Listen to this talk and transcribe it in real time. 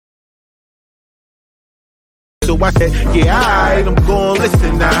So I said, yeah, alright, I'm gon'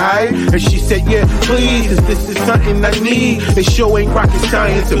 listen, alright. And she said, yeah, please, 'cause this is something I need. The show ain't rocket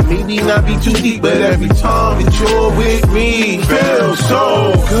science, and maybe not be too deep, but every time that you're with me, feels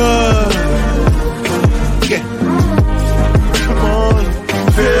so good. Yeah, come on,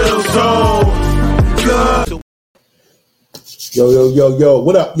 feels so good. Yo,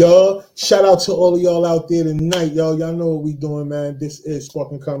 what up, y'all? Shout out to all of y'all out there tonight, y'all. Y'all know what we doing, man. This is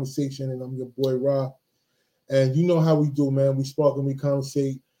Sparking Conversation, and I'm your boy, Ra. And you know how we do, man. We spark and we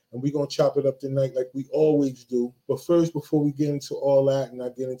conversate, and we going to chop it up tonight like we always do. But first, before we get into all that and I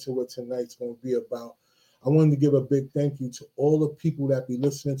get into what tonight's going to be about, I wanted to give a big thank you to all the people that be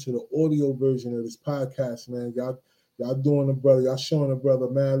listening to the audio version of this podcast, man. Y'all doing the brother. Y'all showing the brother,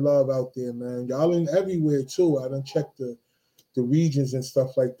 man, love out there, man. Y'all in everywhere, too. I done checked the regions and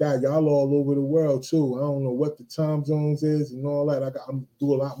stuff like that. Y'all all over the world too. I don't know what the time zones is and all that. I'm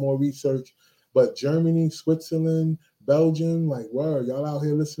do a lot more research, but Germany, Switzerland, Belgium, like word, y'all out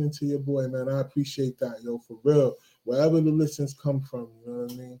here listening to your boy, man. I appreciate that, yo, for real. Wherever the listens come from, you know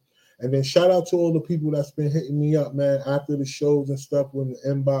what I mean? And then shout out to all the people that's been hitting me up, man, after the shows and stuff in the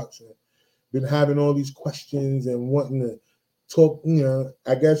inbox and been having all these questions and wanting to talk, you know,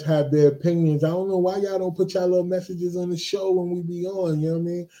 I guess have their opinions. I don't know why y'all don't put y'all little messages on the show when we be on, you know what I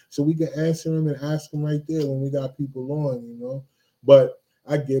mean? So we can answer them and ask them right there when we got people on, you know? But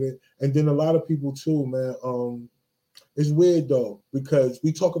I get it. And then a lot of people too, man, it's weird though, because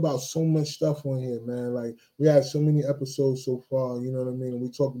we talk about so much stuff on here, man. Like we had so many episodes so far, you know what I mean? And we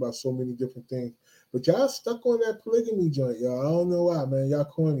talk about so many different things. But y'all stuck on that polygamy joint, y'all. I don't know why, man. Y'all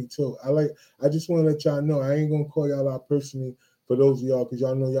corny too. I just want to let y'all know I ain't gonna call y'all out personally for those of y'all, because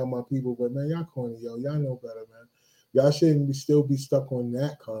y'all know y'all my people, but man, y'all corny, yo. Y'all know better, man. Y'all shouldn't still be stuck on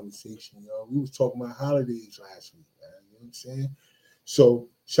that conversation, yo. We was talking about holidays last week, man. You know what I'm saying? So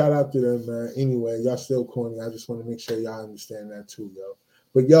shout out to them, man. Anyway, y'all still corny. I just want to make sure y'all understand that too, yo.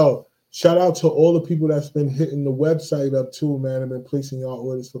 But yo, shout out to all the people that's been hitting the website up too, man, and been placing y'all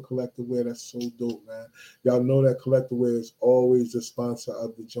orders for collective wear. That's so dope, man. Y'all know that collective wear is always the sponsor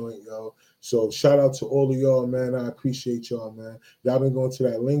of the joint, yo. So shout out to all of y'all, man. I appreciate y'all, man. Y'all been going to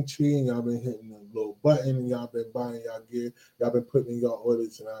that link tree and y'all been hitting the little button and y'all been buying y'all gear. Y'all been putting in y'all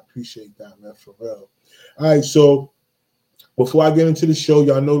orders, and I appreciate that, man, for real. All right, so before I get into the show,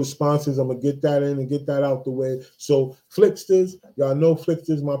 y'all know the sponsors. I'm going to get that in and get that out the way. So Flicksters, y'all know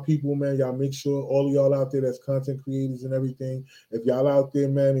Flicksters, my people, man. Y'all make sure all of y'all out there that's content creators and everything, if y'all out there,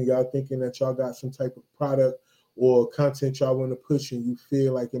 man, and y'all thinking that y'all got some type of product or content y'all want to push and you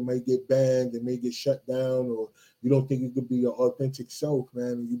feel like it might get banned, it may get shut down, or you don't think it could be your authentic self,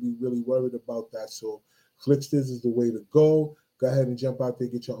 man, and you be really worried about that. So Flicksters is the way to go. Go ahead and jump out there,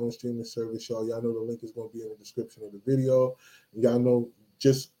 get your own streaming service, y'all. Y'all know the link is going to be in the description of the video. Y'all know,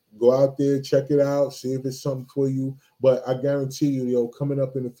 just go out there, check it out, see if it's something for you. But I guarantee you, yo, coming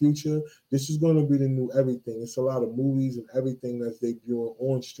up in the future, this is going to be the new everything. It's a lot of movies and everything that's debuting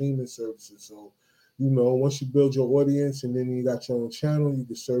on streaming services. So, you know, once you build your audience and then you got your own channel, you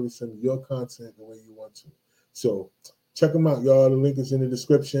can service them your content the way you want to. So check them out, y'all. The link is in the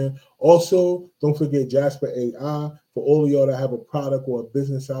description. Also, don't forget Jasper AI. For all of y'all that have a product or a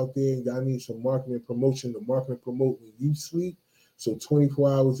business out there, y'all need some marketing and promotion to market and promote when you sleep. So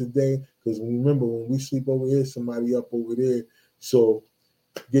 24 hours a day, because remember, when we sleep over here, somebody up over there. So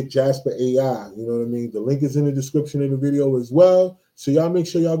get Jasper AI, you know what I mean? The link is in the description of the video as well. So y'all make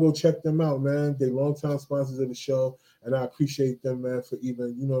sure y'all go check them out, man. They longtime sponsors of the show, and I appreciate them, man, for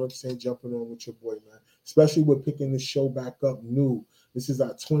even, you know what I'm saying, jumping on with your boy, man. Especially with picking the show back up new. This is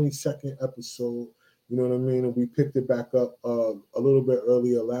our 22nd episode, you know what I mean? And we picked it back up a little bit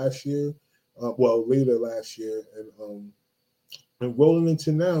earlier last year, later last year, and rolling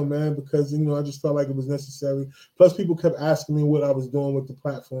into now, man, because, you know, I just felt like it was necessary. Plus, people kept asking me what I was doing with the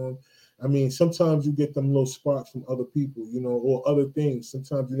platform. I mean, sometimes you get them little sparks from other people, you know, or other things.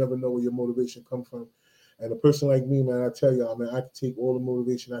 Sometimes you never know where your motivation comes from. And a person like me, man, I tell y'all, man, I can take all the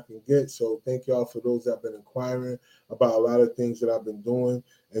motivation I can get. So thank y'all for those that have been inquiring about a lot of things that I've been doing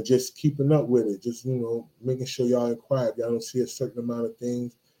and just keeping up with it. Just, you know, making sure y'all inquire. If y'all don't see a certain amount of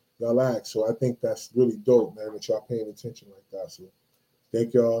things, y'all ask. So I think that's really dope, man, that y'all paying attention like that. So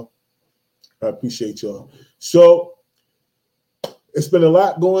thank y'all. I appreciate y'all. So it's been a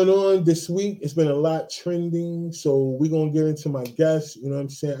lot going on this week. It's been a lot trending. So we're going to get into my guests. You know what I'm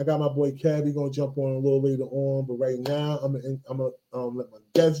saying? I got my boy Cabby going to jump on a little later on. But right now, I'm going to let my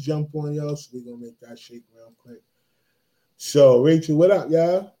guests jump on, y'all. So we're going to make that shake real quick. So, Rachel, what up,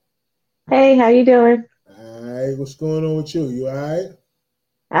 y'all? Hey, how you doing? All right. What's going on with you? You all right?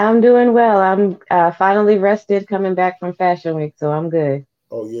 I'm doing well. I'm finally rested coming back from Fashion Week, so I'm good.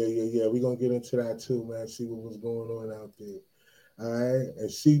 Oh yeah. We're gonna get into that too, man. See what was going on out there. All right.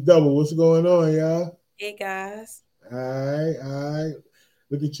 And C double, what's going on, y'all? Hey guys. All right.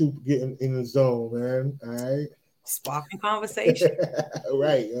 Look at you getting in the zone, man. All right. Sparking conversation.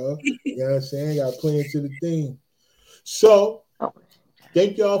 Right, yo. You know what I'm saying? Got playing to the theme. So Oh,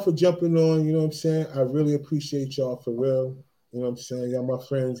 thank y'all for jumping on. You know what I'm saying? I really appreciate y'all for real. You know what I'm saying? Y'all my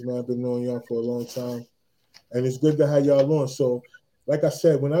friends, man. I've been knowing y'all for a long time. And it's good to have y'all on. So, like I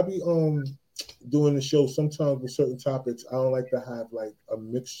said, when I be doing the show, sometimes with certain topics, I don't like to have like a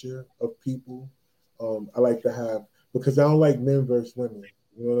mixture of people. I like to have because I don't like men versus women.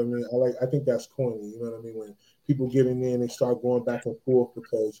 You know what I mean? I think that's corny. You know what I mean? When people get in there and they start going back and forth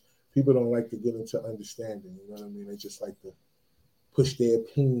because people don't like to get into understanding. You know what I mean? They just like to push their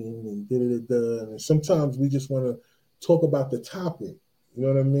opinion and da. And sometimes we just want to talk about the topic. You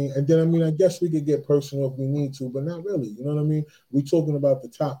know what I mean? And then I guess we could get personal if we need to, but not really. You know what I mean? We're talking about the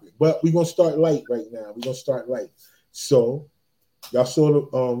topic, but we're gonna start light right now. We're gonna start light. So y'all saw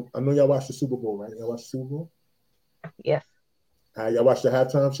the I know y'all watched the Super Bowl, right? Y'all watched the Super Bowl? yes. Y'all watched the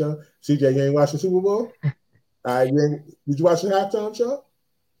halftime show? CJ, you ain't watched the Super Bowl? Did you watch the halftime show?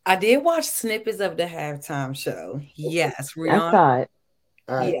 I did watch snippets of the halftime show. Yes, I Rihanna. saw it.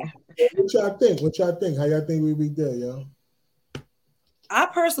 All right. Yeah. What y'all think? How y'all think we be there, y'all? I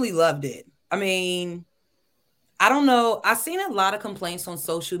personally loved it. I mean, I don't know. I've seen a lot of complaints on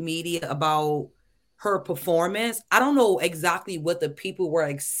social media about her performance. I don't know exactly what the people were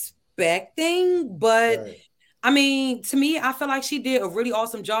expecting, but Right. I mean, to me, I feel like she did a really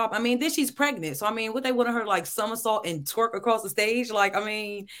awesome job. I mean, then she's pregnant. So, I mean, what they wanted her like somersault and twerk across the stage. Like, I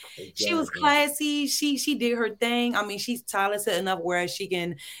mean, she was Exactly. classy. She did her thing. I mean, she's talented enough where she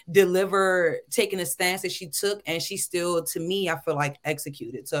can deliver, taking the stance that she took. And she still, to me, I feel like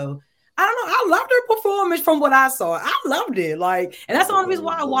executed. So, I don't know. I loved her performance from what I saw. I loved it. Like, and that's the only reason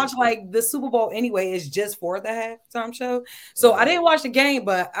why I watch like the Super Bowl anyway, is just for the halftime show. So I didn't watch the game,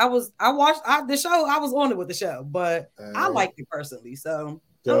 but I watched the show. I was on it with the show, but I All right. liked it personally. So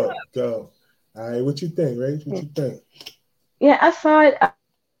I don't know. Go. All right, what you think, Ray? What you think? Yeah, I saw it.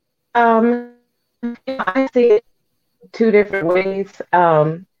 I see it two different ways.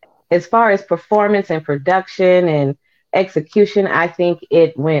 As far as performance and production and execution, I think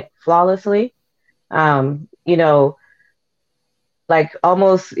it went flawlessly. You know, like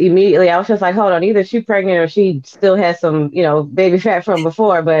almost immediately, I was just like, hold on, either she's pregnant or she still has some, baby fat from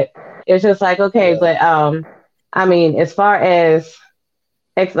before. But it was just like, okay, Right. but I mean, as far as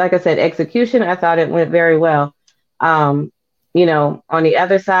like I said, execution, I thought it went very well. Um, on the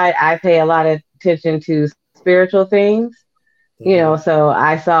other side, I pay a lot of attention to spiritual things, Mm-hmm. so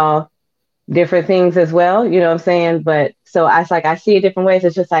I saw different things as well, you know what I'm saying? But so I see it different ways.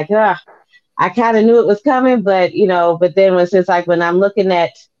 It's just like, I kind of knew it was coming, but then it's just like when I'm looking at,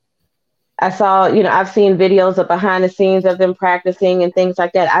 I saw, I've seen videos of behind the scenes of them practicing and things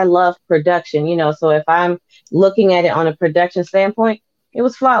like that. I love production, so if I'm looking at it on a production standpoint, it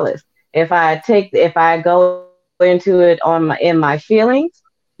was flawless. If I go into it in my feelings,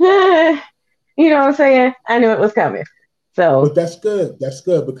 what I'm saying? I knew it was coming. So But that's good. That's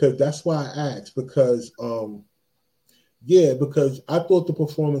good because that's why I asked because yeah, because I thought the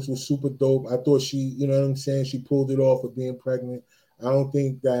performance was super dope. I thought she, you know what I'm saying, she pulled it off of being pregnant. I don't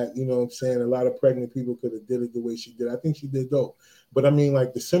think that, you know what I'm saying, a lot of pregnant people could have did it the way she did. I think she did dope. But I mean,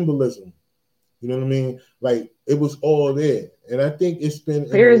 like the symbolism, you know what I mean? Like it was all there. And I think it's been in a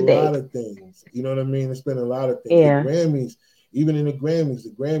clear as day. lot of things. You know what I mean? It's been a lot of things. The Yeah. Grammys, even in the Grammys,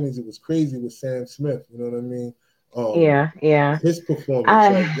 it was crazy with Sam Smith. You know what I mean? Yeah. Yeah. His performance,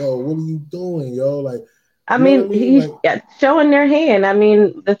 like, I yo, what are you doing, yo? Like, I you know what I mean, mean? he's Like, showing their hand. I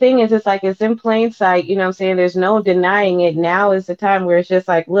mean, the thing is, it's like it's in plain sight. You know what I'm saying? There's no denying it. Now is the time where it's just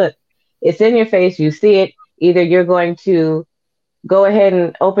like, look, it's in your face. You see it. Either you're going to go ahead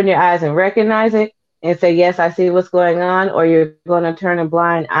and open your eyes and recognize it and say, yes, I see what's going on, or you're going to turn a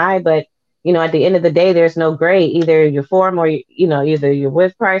blind eye. But, at the end of the day, there's no gray. Either you're for them or, either you're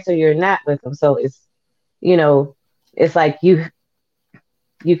with Christ or you're not with them. So you know, it's like you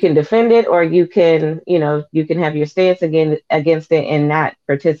can defend it or you can have your stance against it and not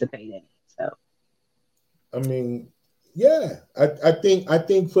participate in it. So I mean, yeah, I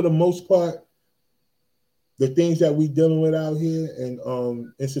think for the most part, the things that we dealing with out here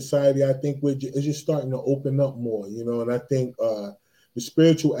and in society, I think it's just starting to open up more, you know. And I think the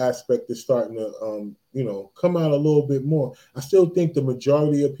spiritual aspect is starting to come out a little bit more. I still think the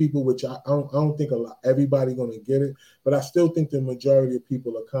majority of people, which I don't think everybody going to get it, but I still think the majority of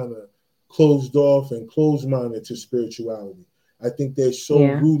people are kind of closed off and closed minded to spirituality. I think they're so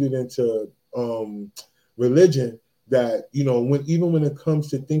yeah. rooted into religion that, you know, when even when it comes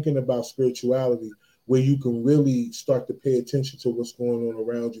to thinking about spirituality, where you can really start to pay attention to what's going on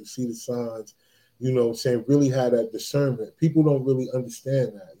around you, see the signs, you know, saying really have that discernment. People don't really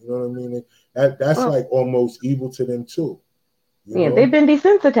understand that. You know what I mean? That's Well, like almost evil to them too. You yeah, they've know? been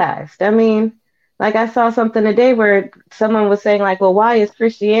desensitized. I mean, like I saw something today where someone was saying like, well, why is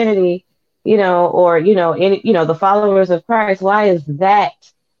Christianity, or the followers of Christ, why is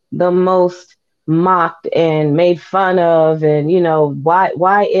that the most mocked and made fun of, and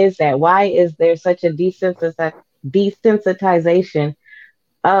why is that? Why is there such a desensitization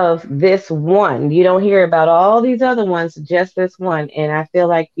of this one? You don't hear about all these other ones, just this one, and I feel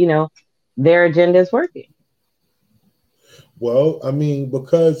like their agenda is working. Well, I mean,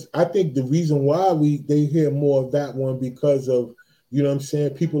 because I think the reason why they hear more of that one because of, you know what I'm saying,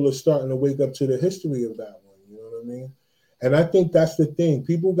 people are starting to wake up to the history of that one. You know what I mean? And I think that's the thing.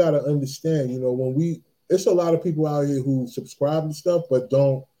 People got to understand, it's a lot of people out here who subscribe to stuff but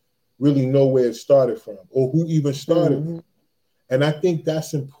don't really know where it started from or who even started it. And I think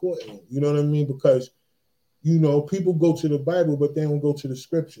that's important. You know what I mean? Because, people go to the Bible, but they don't go to the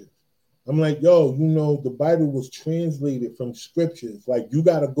scriptures. I'm like, yo, the Bible was translated from scriptures. Like, you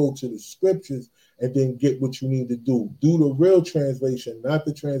got to go to the scriptures and then get what you need to do. Do the real translation, not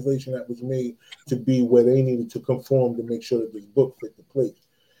the translation that was made to be where they needed to conform to make sure that this book fit the place.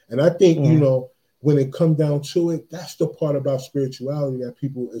 And I think, when it comes down to it, that's the part about spirituality that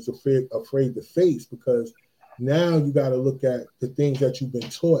people is afraid to face, because now you got to look at the things that you've been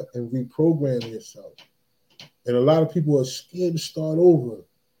taught and reprogram yourself. And a lot of people are scared to start over.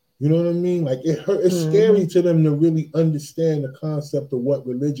 You know what I mean? Like, it's scary to them to really understand the concept of what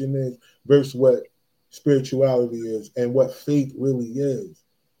religion is versus what spirituality is and what faith really is.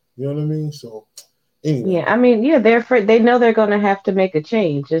 You know what I mean? So, anyway. Yeah, I mean, yeah, they're afraid. They know they're going to have to make a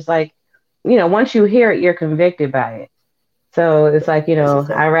change. It's like, once you hear it, you're convicted by it. So it's like,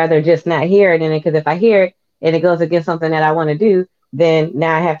 I'd rather just not hear it. And because if I hear it and it goes against something that I want to do, then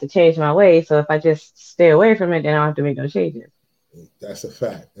now I have to change my way. So if I just stay away from it, then I don't have to make no changes. That's a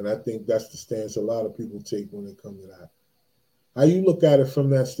fact. And I think that's the stance a lot of people take when it comes to that. How you look at it from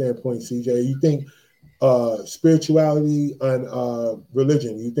that standpoint, CJ? You think spirituality and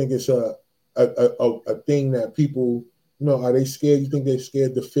religion, you think it's a thing that people, are they scared? You think they're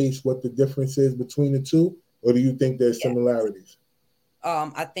scared to face what the difference is between the two? Or do you think there's similarities?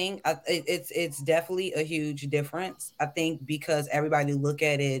 I think it's definitely a huge difference. I think because everybody look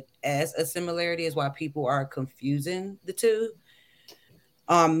at it as a similarity is why people are confusing the two.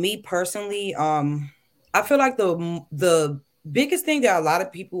 Me personally, I feel like the biggest thing that a lot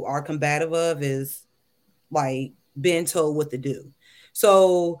of people are combative of is like being told what to do.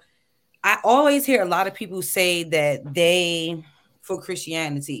 So I always hear a lot of people say that for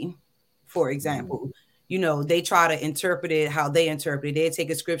Christianity, for example, they try to interpret it how they interpret it. They take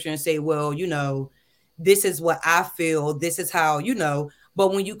a scripture and say, well, this is what I feel. This is how,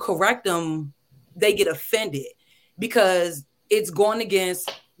 but when you correct them, they get offended because it's going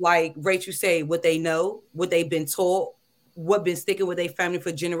against, like Rachel say, what they know, what they've been taught, what been sticking with their family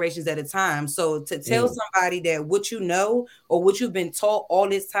for generations at a time. So to tell somebody that what you know or what you've been taught all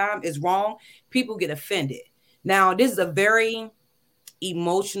this time is wrong, people get offended. Now, this is a very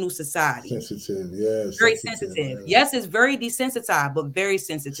emotional society. Sensitive, yeah. Very sensitive. Yeah. Yes, it's very desensitized, but very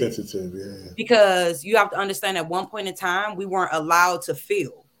sensitive. Sensitive, yeah. Because you have to understand at one point in time, we weren't allowed to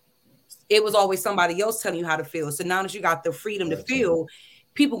feel. It was always somebody else telling you how to feel. So now that you got the freedom to feel,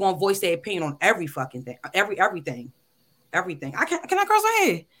 people gonna voice their opinion on every fucking thing, everything. Can I cross my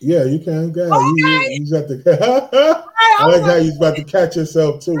head? Yeah, you can. Go ahead. Okay. You got to. I like how you about to catch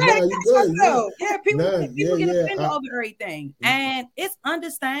yourself too. Nah, you good. Yeah, people get offended over everything, and it's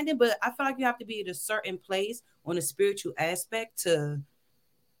understanding. But I feel like you have to be at a certain place on a spiritual aspect to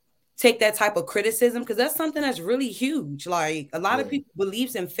take that type of criticism, because that's something that's really huge. Like a lot of people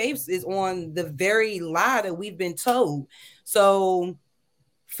beliefs and faiths is on the very lie that we've been told. So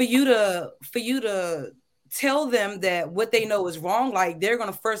for you to tell them that what they know is wrong, like they're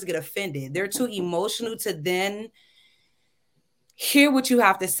gonna first get offended. They're too emotional to then hear what you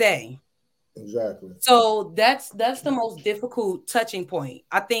have to say. Exactly. So that's the most difficult touching point.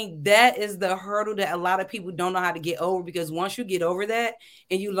 I think that is the hurdle that a lot of people don't know how to get over, because once you get over that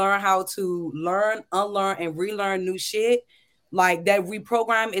and you learn how to learn, unlearn, and relearn new shit, like that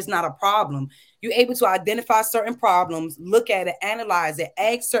reprogram is not a problem. You're able to identify certain problems, look at it, analyze it,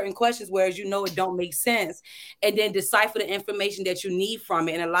 ask certain questions, whereas it don't make sense, and then decipher the information that you need from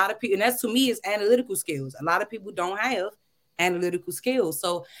it. And a lot of people, and that's to me is analytical skills. A lot of people don't have analytical skills.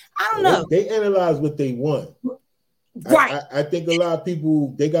 So I don't know. They analyze what they want. Right. I think a lot of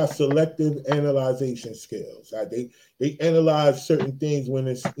people, they got selective analyzation skills. They analyze certain things when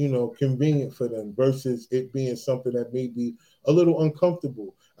it's, convenient for them versus it being something that may be a little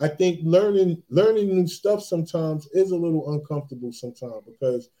uncomfortable. I think learning new stuff sometimes is a little uncomfortable sometimes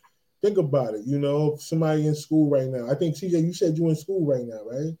because think about it, somebody in school right now. I think CJ, you said you're in school right now,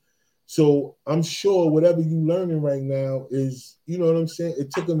 right? So I'm sure whatever you learning right now is, you know what I'm saying?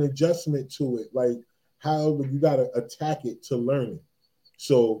 It took an adjustment to it. Like how you gotta attack it to learn it.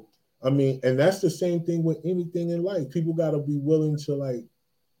 So I mean, and that's the same thing with anything in life. People gotta be willing to like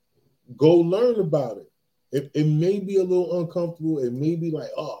go learn about it. It may be a little uncomfortable. It may be like,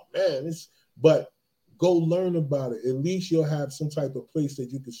 oh man, but go learn about it. At least you'll have some type of place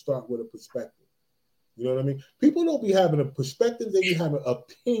that you can start with a perspective. You know what I mean? People don't be having a perspective, they be having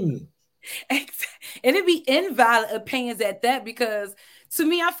opinions. And it be invalid opinions at that, because to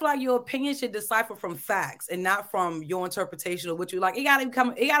me, I feel like your opinion should decipher from facts and not from your interpretation of what you like. It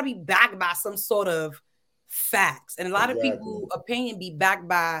gotta be backed by some sort of facts. And a lot of people opinion be backed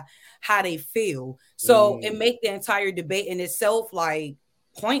by how they feel. So it make the entire debate in itself like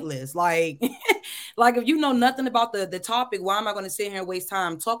pointless. Like like if you know nothing about the topic, why am I going to sit here and waste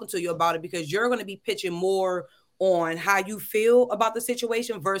time talking to you about it? Because you're going to be pitching more on how you feel about the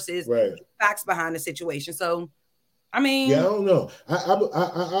situation versus facts behind the situation. So I mean, yeah, I don't know.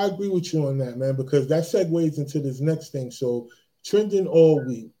 I agree with you on that, man, because that segues into this next thing. So trending all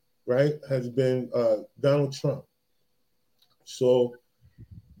week, right, has been Donald Trump. So,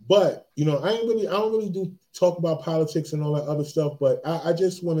 but I don't really do talk about politics and all that other stuff. But I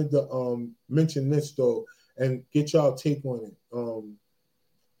just wanted to mention this though and get y'all take on it.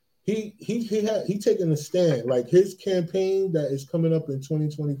 He taking a stand, like his campaign that is coming up in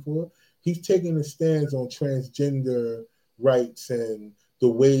 2024. He's taking a stance on transgender rights and the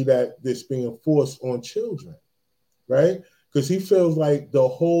way that this being forced on children, right? Because he feels like the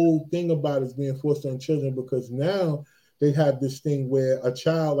whole thing about it is being forced on children because now they have this thing where a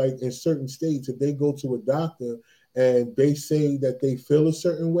child, like in certain states, if they go to a doctor and they say that they feel a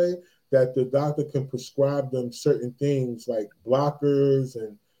certain way, that the doctor can prescribe them certain things like blockers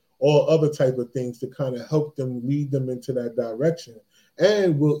and all other type of things to kind of help them lead them into that direction.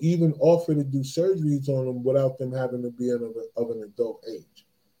 And will even offer to do surgeries on them without them having to be of an adult age.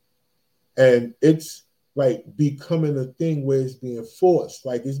 And it's like becoming a thing where it's being forced.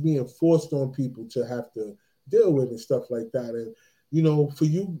 Like it's being forced on people to have to deal with and stuff like that. And, for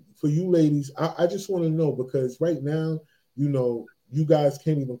you ladies, I just want to know, because right now, you guys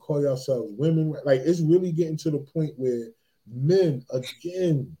can't even call yourselves women. Like it's really getting to the point where men,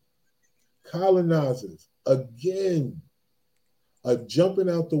 again, colonizers, again, are jumping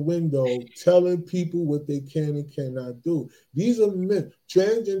out the window, telling people what they can and cannot do. These are men,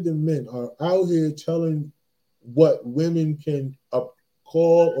 transgender men are out here telling what women can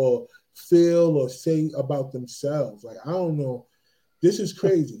call or feel or say about themselves. Like, I don't know. This is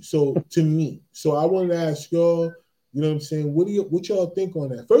crazy. So to me, I wanted to ask y'all, you know what I'm saying? What y'all think on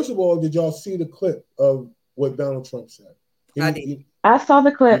that? First of all, did y'all see the clip of what Donald Trump said? I saw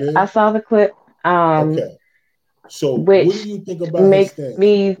the clip. Okay. So which what do you think about makes his stance?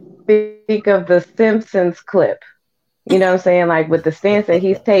 me think of the Simpsons clip. You know what I'm saying? Like with the stance that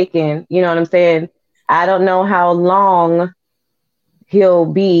he's taking, you know what I'm saying? I don't know how long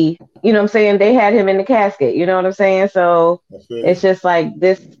he'll be, you know what I'm saying? They had him in the casket, you know what I'm saying? So it's just like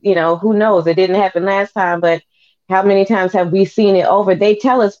this, who knows? It didn't happen last time, but how many times have we seen it over? They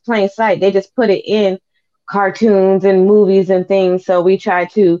tell us plain sight. They just put it in cartoons and movies and things. So we try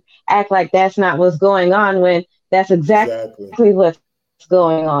to act like that's not what's going on when that's exactly what's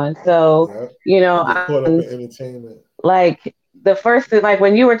going on. So, get caught up in entertainment. Like the first thing, like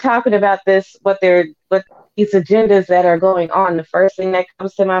when you were talking about this, what these agendas that are going on, the first thing that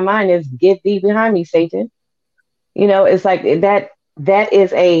comes to my mind is get thee behind me, Satan. It's like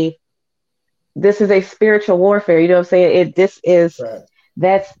this is a spiritual warfare. You know what I'm saying?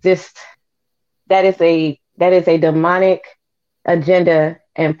 That is a demonic agenda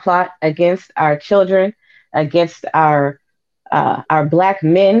and plot against our children, against our Black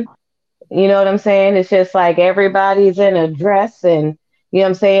men. You know what I'm saying? It's just like everybody's in a dress and, you know what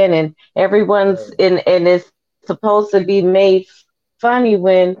I'm saying? And everyone's and it's supposed to be made funny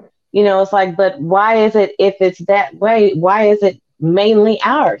when, it's like, but why is it, if it's that way, why is it mainly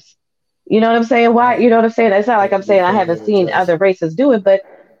ours? You know what I'm saying? Why, you know what I'm saying? It's not like I'm saying I haven't seen other races do it, but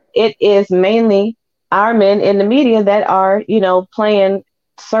it is mainly our men in the media that are, playing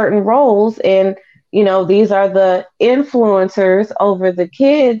certain roles, and these are the influencers over the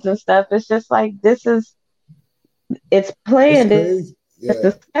kids and stuff. It's just like it's planned. It's crazy. It's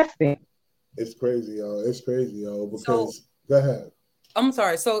disgusting. It's crazy, yo. It's crazy, yo. So Because go ahead. I'm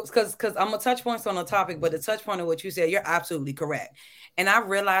sorry. So because I'm gonna touch points on the topic, but the touch point of what you said, you're absolutely correct. And I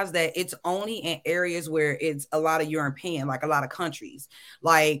realized that it's only in areas where it's a lot of European, like a lot of countries,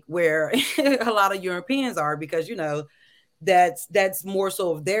 like where a lot of Europeans are, because that's more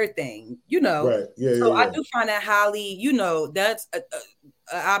so of their thing. Right. Yeah, So yeah, I yeah. do find that highly, that's a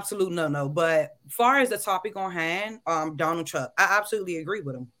absolute no. But far as the topic on hand, Donald Trump, I absolutely agree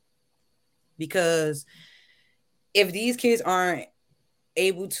with him, because if these kids aren't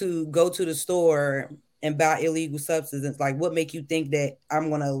able to go to the store and buy illegal substances, like what make you think that I'm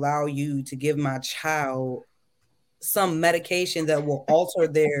going to allow you to give my child some medication that will alter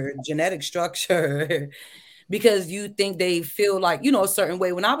their genetic structure because you think they feel like, a certain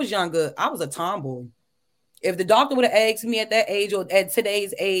way? When I was younger, I was a tomboy. If the doctor would have asked me at that age or at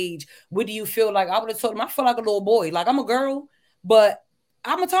today's age, what do you feel like? I would have told him I feel like a little boy. Like I'm a girl, but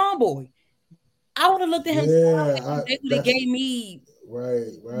I'm a tomboy. I would have looked at him Yeah, sideways. They would have that's gave me right,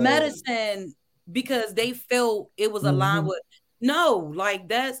 right. medicine because they felt it was aligned Hmm. with. No, like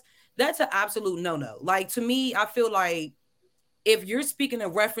that's an absolute no. Like to me, I feel like if you're speaking in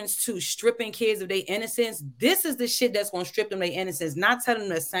reference to stripping kids of their innocence, this is the shit that's going to strip them their innocence. Not telling them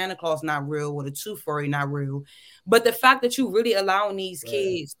that Santa Claus not real or the tooth fairy not real, but the fact that you really allowing these Right.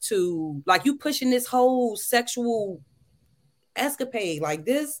 kids to, like, you pushing this whole sexual escapade like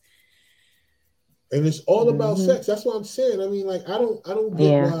this. And it's all about Hmm. sex. That's what I'm saying. I mean, like, I don't get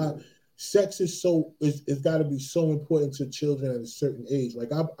Yeah. why sex is so it's got to be so important to children at a certain age.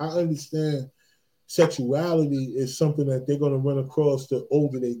 Like, I understand sexuality is something that they're going to run across the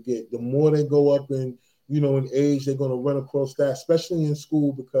older they get. The more they go up in, in age, they're going to run across that, especially in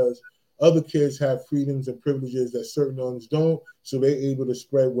school, because other kids have freedoms and privileges that certain ones don't. So they're able to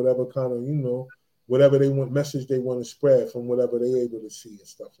spread whatever kind of, whatever they want, message they want to spread from whatever they're able to see and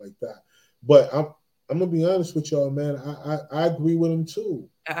stuff like that. But I'm gonna be honest with y'all, man. I agree with him too.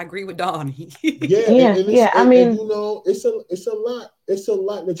 I agree with Donnie. Yeah, Yeah. Yeah. I and mean, it's a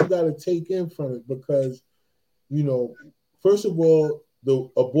lot that you got to take in from it because you know first of all the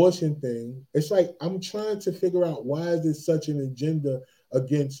abortion thing. It's like I'm trying to figure out why is there such an agenda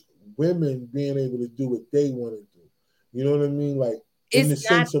against women being able to do what they want to do. You know what I mean? Like in It's the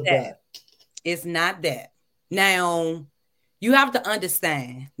not sense of that. that. It's not that. Now, you have to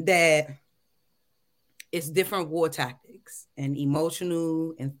understand that it's different war tactics, and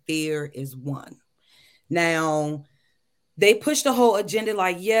emotional and fear is one. Now, they push the whole agenda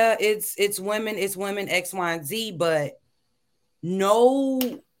like, yeah, it's women, X, Y, and Z, but no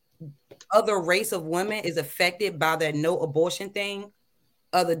other race of women is affected by that no abortion thing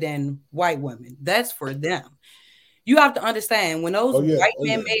other than white women. That's for them. You have to understand when those Oh yeah, white oh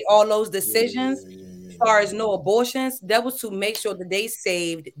men yeah, made all those yeah, yeah, decisions, yeah, as yeah, far yeah, as no abortions, that was to make sure that they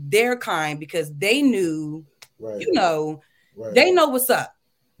saved their kind because they knew, yeah. Right, you know, right, they know what's up.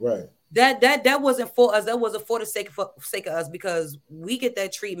 right, That wasn't for us. That wasn't for the sake of us because we get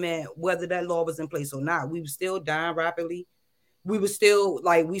that treatment whether that law was in place or not. We were still dying rapidly. We still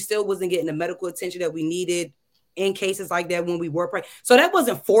wasn't getting the medical attention that we needed in cases like that when we were pregnant. So that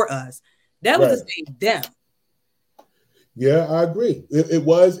wasn't for us. That was to right. save them. Yeah, I agree. It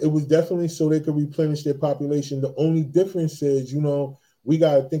was definitely so they could replenish their population. The only difference is, we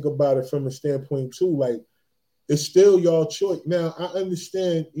got to think about it from a standpoint too. Like it's still y'all choice. Now I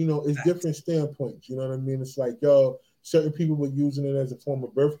understand, it's different standpoints. You know what I mean? It's like y'all, certain people were using it as a form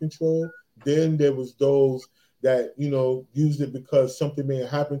of birth control. Then there was those that used it because something may have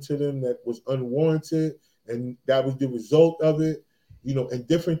happened to them that was unwarranted, and that was the result of it. And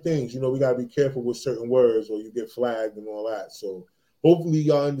different things. We got to be careful with certain words, or you get flagged and all that. So hopefully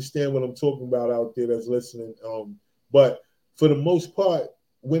y'all understand what I'm talking about out there that's listening. But for the most part,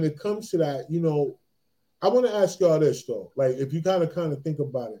 when it comes to that, I want to ask y'all this though. Like, if you kind of think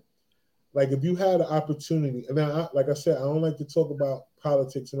about it, like if you had an opportunity, and now, like I said, I don't like to talk about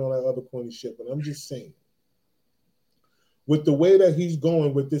politics and all that other corny shit, but I'm just saying, with the way that he's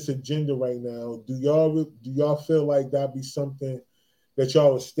going with this agenda right now, do y'all feel like that'd be something that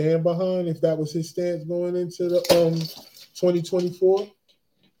y'all would stand behind if that was his stance going into the 2024?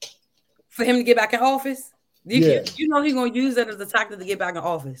 For him to get back in office, Yeah, you know he's gonna use that as a tactic to get back in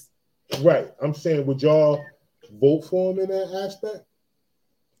office. right. I'm saying, would y'all vote for him in that aspect,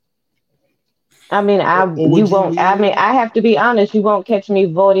 I mean, or you would you won't. I mean, lean? I have to be honest. You won't catch me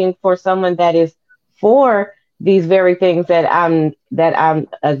voting for someone that is for these very things that I'm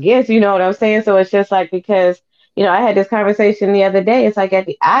against. You know what I'm saying? So it's just like because I had this conversation the other day. It's like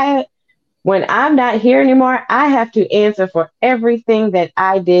I when I'm not here anymore, I have to answer for everything that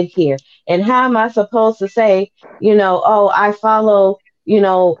I did here. And how am I supposed to say, oh, I follow?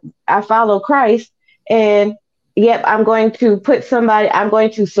 I follow Christ, and yep, I'm going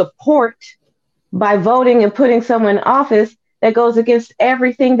to support by voting and putting someone in office that goes against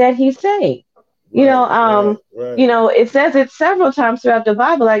everything that he's saying. It says it several times throughout the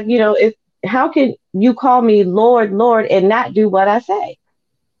Bible, like, if how can you call me Lord, Lord, and not do what I say?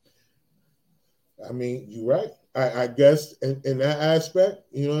 I mean, you're right. I guess in that aspect,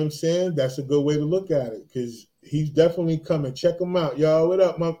 you know what I'm saying? That's a good way to look at it, because he's definitely coming. Check him out, y'all. What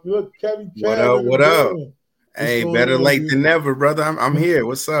up, look, Kevin? What up? What up? Hey, better on, late dude? than never, brother. I'm here.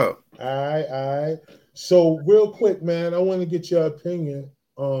 What's up? All right. So real quick, man, I want to get your opinion.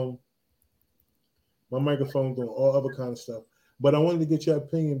 My microphone doing all other kind of stuff, but I wanted to get your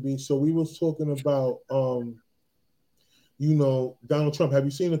opinion, B. So we was talking about, Donald Trump. Have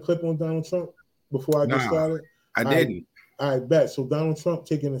you seen a clip on Donald Trump before I get started? I didn't. I bet. So Donald Trump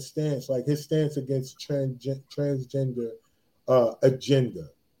taking a stance, like his stance against transgender agenda.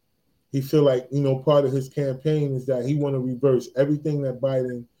 He feel like, part of his campaign is that he want to reverse everything that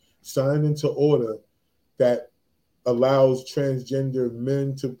Biden signed into order that allows transgender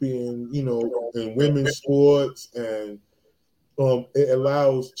men to be in women's sports, and it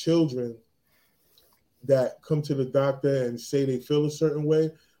allows children that come to the doctor and say they feel a certain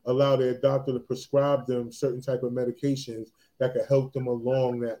way, allow their doctor to prescribe them certain type of medications that could help them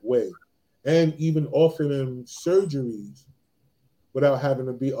along that way, and even offer them surgeries without having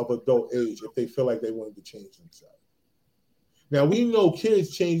to be of adult age if they feel like they wanted to change themselves. Now, we know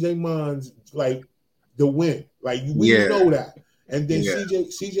kids change their minds like the wind. Like, we know that. And then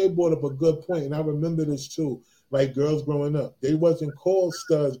CJ brought up a good point, and I remember this too. Like, girls growing up, they wasn't called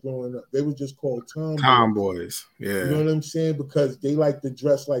studs growing up. They were just called tomboys. Yeah. You know what I'm saying? Because they like to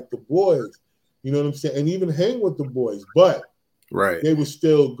dress like the boys. You know what I'm saying? And even hang with the boys. But they were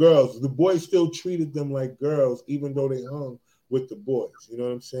still girls. The boys still treated them like girls, even though they hung with the boys. You know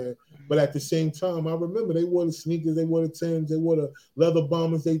what I'm saying? But at the same time, I remember they wore the sneakers, they wore the Timbs, they wore the leather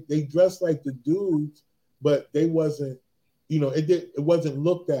bombers. They dressed like the dudes, but they wasn't, it wasn't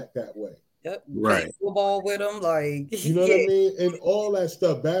looked at that way. Yep. Right. Football with them, like, you know what I mean? And all that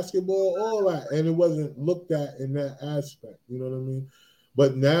stuff, basketball, all that. And it wasn't looked at in that aspect. You know what I mean?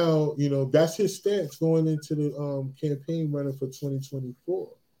 But now, that's his stance going into the campaign running for 2024.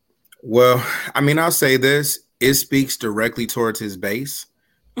 Well, I mean, I'll say this. It speaks directly towards his base.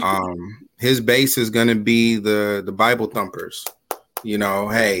 His base is going to be the Bible thumpers.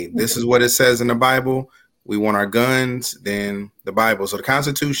 Hey, this is what it says in the Bible. We want our guns, then the Bible. So the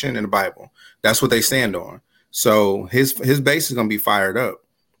Constitution and the Bible. That's what they stand on. So his base is going to be fired up.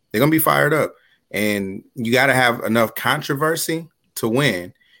 They're going to be fired up. And you got to have enough controversy to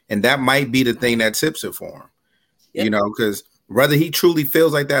win. And that might be the thing that tips it for him. Because whether he truly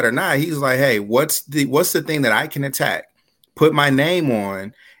feels like that or not, he's like, hey, what's the thing that I can attack, put my name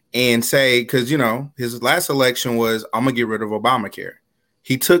on, and say, because, his last election was, I'm going to get rid of Obamacare.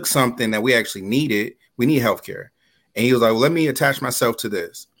 He took something that we actually needed. We need healthcare. And he was like, well, let me attach myself to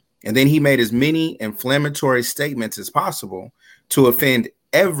this. And then he made as many inflammatory statements as possible to offend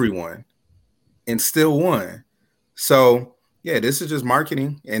everyone and still won. So, yeah, this is just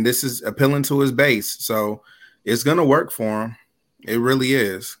marketing, and this is appealing to his base. So it's going to work for him. It really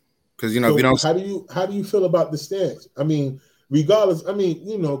is. Because, if you don't. How do you feel about the stance? I mean, regardless,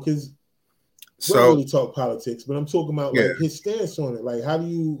 because we don't really talk politics, but I'm talking about like his stance on it. Like, how do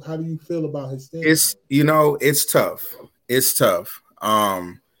you feel about his stance? It's tough. It's tough.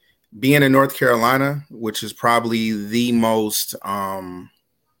 Being in North Carolina, which is probably the most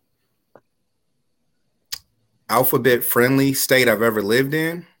alphabet friendly state I've ever lived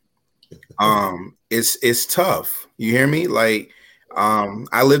in. It's tough. You hear me? Like,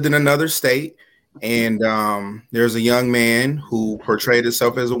 I lived in another state, and there's a young man who portrayed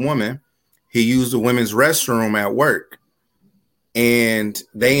himself as a woman. He used the women's restroom at work, and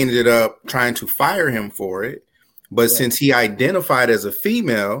they ended up trying to fire him for it. But since he identified as a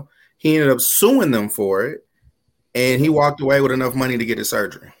female, he ended up suing them for it, and he walked away with enough money to get his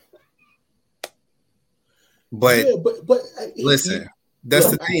surgery. But listen,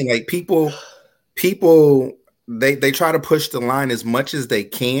 that's the thing. Like, people, they try to push the line as much as they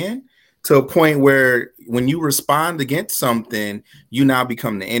can to a point where when you respond against something, you now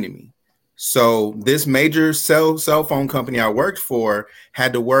become the enemy. So this major cell phone company I worked for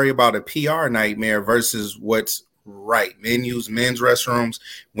had to worry about a PR nightmare versus what's right. Men use men's restrooms,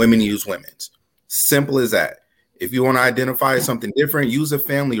 women use women's. Simple as that. If you want to identify something different, use a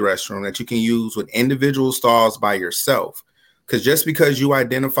family restroom that you can use with individual stalls by yourself. Because just because you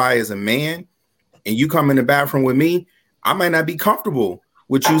identify as a man and you come in the bathroom with me, I might not be comfortable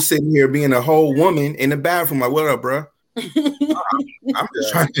with you sitting here being a whole woman in the bathroom. Like, what up, bro? I'm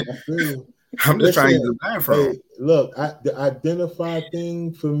just trying to. I feel you. I'm just trying to use the bathroom. Hey, look, the identify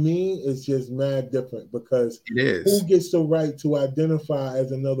thing for me is just mad different because It is. who gets the right to identify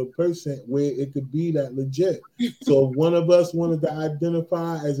as another person where it could be that legit? So if one of us wanted to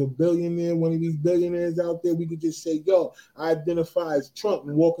identify as a billionaire, one of these billionaires out there, we could just say, yo, I identify as Trump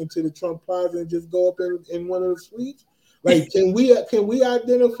and walk into the Trump Plaza and just go up in one of the suites. Like, can we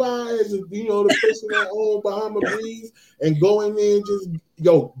identify as the person that owns Bahama Breeze and go in there and just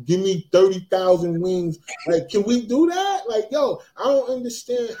give me 30,000 wings? Like, can we do that? Like, I don't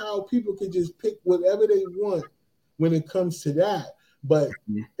understand how people can just pick whatever they want when it comes to that. But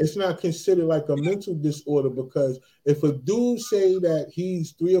it's not considered like a mental disorder because if a dude say that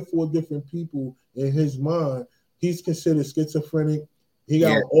he's 3 or 4 different people in his mind, he's considered schizophrenic. He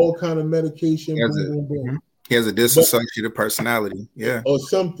got all kind of medication. Boom, boom, boom. He has a dissociative personality, or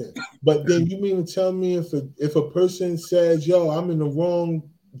something. But then you mean to tell me if a person says, "Yo, I'm in the wrong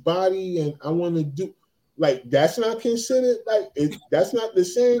body and I want to do," like that's not considered that's not the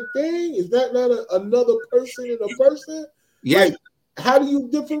same thing? Is that not another person in a person? Yeah. Like, how do you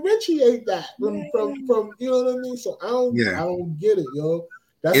differentiate that from you know what I mean? So I don't get it, yo.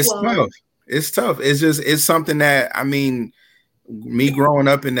 That's why tough. It's tough. It's something that me growing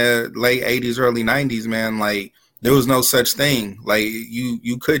up in the late 80s, early 90s, man, like there was no such thing. Like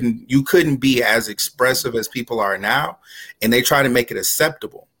you couldn't be as expressive as people are now, and they try to make it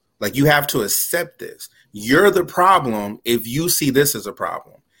acceptable. Like you have to accept this. You're the problem if you see this as a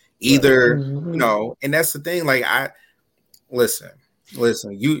problem. Either and that's the thing. Like listen. I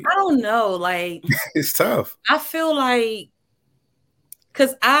don't know. Like it's tough. I feel like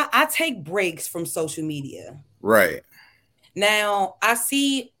because I take breaks from social media. Right. Now I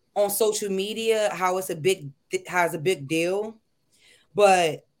see on social media how it's a big deal,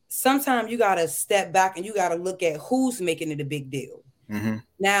 but sometimes you gotta step back and you gotta look at who's making it a big deal. Mm-hmm.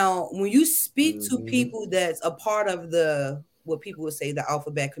 Now, when you speak to people that's a part of what people would say the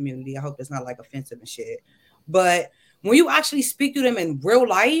alphabet community, I hope that's not like offensive and shit, but when you actually speak to them in real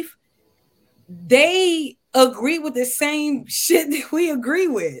life, they agree with the same shit that we agree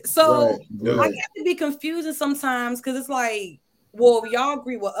with. So I get to be confusing sometimes because it's like, well, if y'all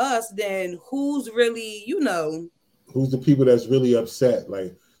agree with us, then who's really, who's the people that's really upset?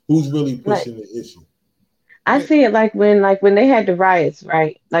 Like, who's really pushing the issue? I see it like when they had the riots,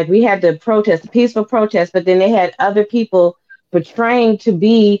 right? Like we had the protest, the peaceful protest, but then they had other people portraying to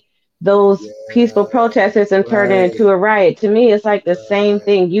be those peaceful protesters and turn it into a riot. To me, it's like the same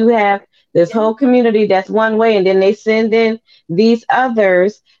thing. You have this whole community that's one way, and then they send in these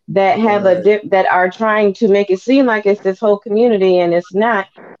others that have that are trying to make it seem like it's this whole community, and it's not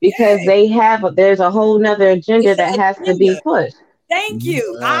because there's a whole nother agenda that has to be pushed. Thank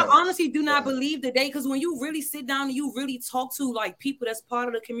you. I honestly do not believe today because when you really sit down and you really talk to like people that's part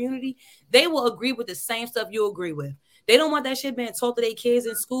of the community, they will agree with the same stuff you agree with. They don't want that shit being taught to their kids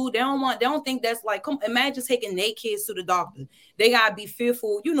in school. They don't think that's like, imagine taking their kids to the doctor. They gotta be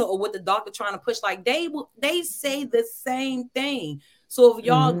fearful, of what the doctor trying to push. Like they say the same thing. So if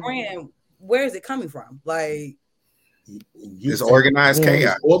y'all agreeing, where is it coming from? Like it's organized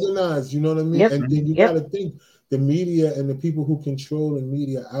chaos. It's organized, you know what I mean? Yep. And then you gotta think the media and the people who control the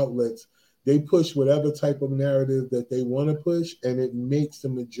media outlets, they push whatever type of narrative that they want to push, and it makes the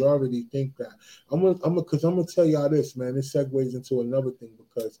majority think that. I'm gonna tell y'all this, man. This segues into another thing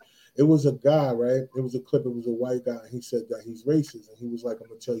because it was a guy, right? It was a clip. It was a white guy. And he said that he's racist, and he was like, "I'm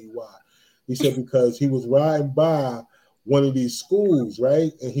gonna tell you why." He said because he was riding by one of these schools,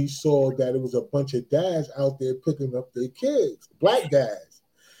 right, and he saw that it was a bunch of dads out there picking up their kids, black dads.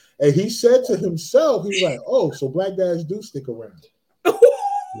 And he said to himself, he was like, "Oh, so black dads do stick around."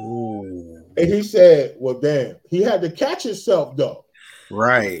 And he said, "Well, damn." He had to catch himself, though.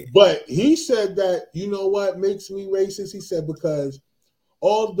 Right. But he said that, you know what makes me racist? He said, because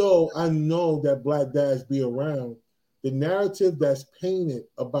although I know that black dads be around, the narrative that's painted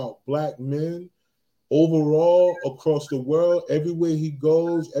about black men overall across the world, everywhere he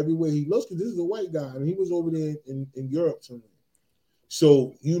goes, everywhere he looks, because this is a white guy, and he was over there in Europe somewhere.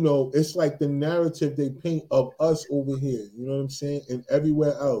 So, it's like the narrative they paint of us over here, you know what I'm saying? And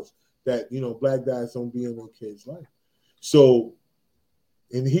everywhere else that, black guys don't be in their kids' life. So,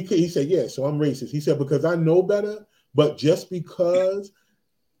 and he said, yeah, so I'm racist. He said, because I know better, but just because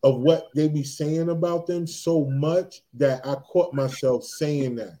of what they be saying about them so much that I caught myself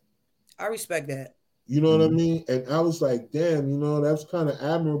saying that. I respect that. You know what I mean? And I was like, damn, that's kind of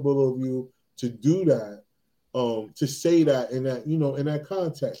admirable of you to do that. To say that in that, in that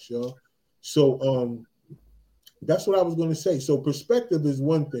context, yo. So that's what I was going to say. So perspective is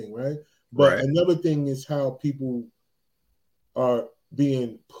one thing, right? But another thing is how people are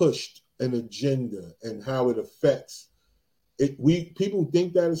being pushed an agenda and how it affects it. People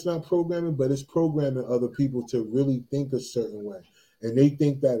think that it's not programming, but it's programming other people to really think a certain way. And they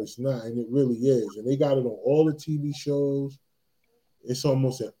think that it's not, and it really is. And they got it on all the TV shows. It's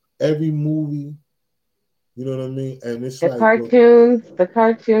almost in every movie. You know what I mean? And it's The like cartoons, the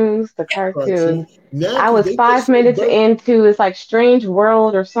cartoons, the cartoons. Now, I was they get 5 minutes so into it's like Strange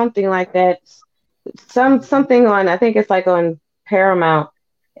World or something like that. Something on, I think it's like on Paramount.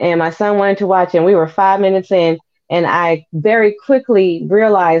 And my son wanted to watch it, and we were 5 minutes in, and I very quickly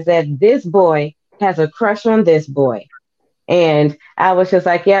realized that this boy has a crush on this boy. And I was just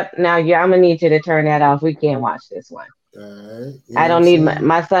like, yep, now I'm gonna need you to turn that off. We can't watch this one. I don't need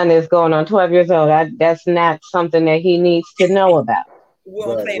my son is going on 12 years old. That's not something that he needs to know about.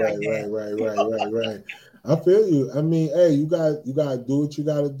 Right. I feel you. I mean, hey, you gotta do what you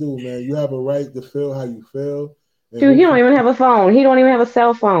gotta do, man. You have a right to feel how you feel. Dude, he don't even have a phone. He don't even have a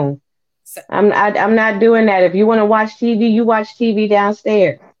cell phone. I'm not doing that. If you want to watch TV, you watch TV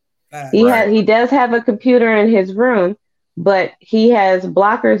downstairs. He does have a computer in his room, but he has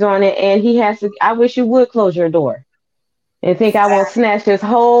blockers on it, and he has to. I wish you would close your door. And think I won't snatch this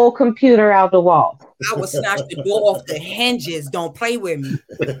whole computer out the wall. I will snatch the door off the hinges. Don't play with me.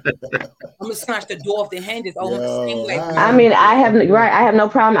 I'm gonna snatch the door off the hinges. I mean, I have no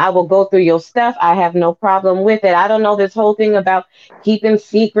problem. I will go through your stuff. I have no problem with it. I don't know this whole thing about keeping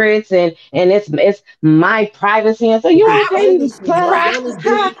secrets and it's my privacy. And so you please. Privacy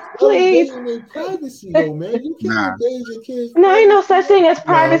though, man. You can't invade your kids. No, ain't no such thing as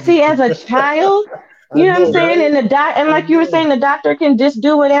privacy as a child. You know what I'm saying? Right? And like you were saying, the doctor can just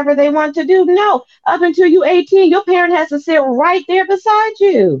do whatever they want to do. No, up until you're 18, your parent has to sit right there beside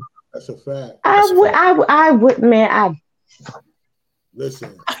you. That's a fact. I would, man.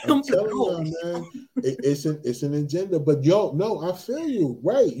 Listen, I'm telling you, man, it's an agenda. But no, I feel you.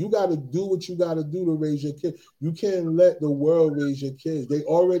 Right. You got to do what you got to do to raise your kids. You can't let the world raise your kids. They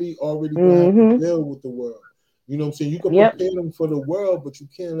already going to have to deal with the world. You know what I'm saying? You can prepare them for the world, but you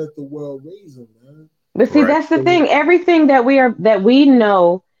can't let the world raise them, man. But see, that's the thing. Everything that we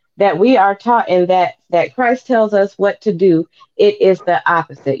know, that we are taught, and that Christ tells us what to do, it is the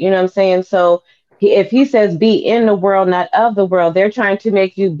opposite. You know what I'm saying? So if he says be in the world, not of the world, they're trying to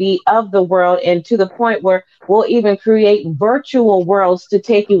make you be of the world, and to the point where we'll even create virtual worlds to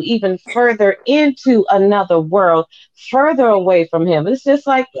take you even further into another world, further away from him. It's just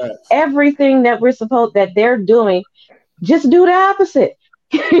like everything that that they're doing, just do the opposite.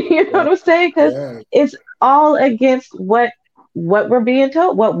 You know what I'm saying? Because it's all against what we're being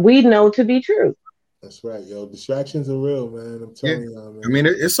told, what we know to be true. That's right, yo. Distractions are real, man. I'm telling you, man. I mean,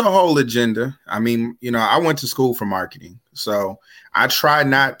 it's a whole agenda. I mean, I went to school for marketing, so I try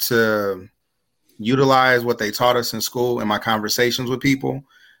not to utilize what they taught us in school in my conversations with people.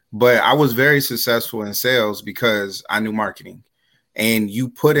 But I was very successful in sales because I knew marketing. And you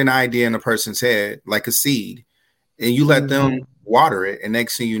put an idea in a person's head like a seed, and you let them water it, and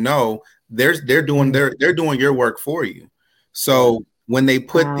next thing you know, they're doing your work for you. So when they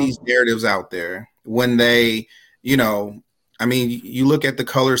put these narratives out there, when they, I mean, you look at the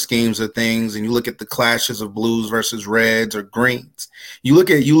color schemes of things, and you look at the clashes of blues versus reds or greens. You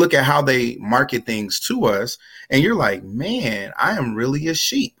look at how they market things to us, and you're like, man, I am really a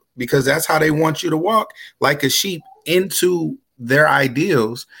sheep, because that's how they want you to walk, like a sheep, into their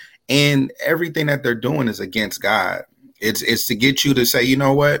ideals, and everything that they're doing is against God. It's to get you to say, you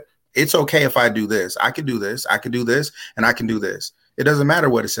know what? It's okay if I do this. I can do this. I can do this, and I can do this. It doesn't matter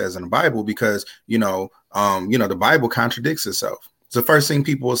what it says in the Bible, because the Bible contradicts itself. It's the first thing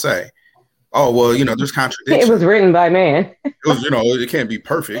people will say. Oh, well, there's contradiction. It was written by man. It was, it can't be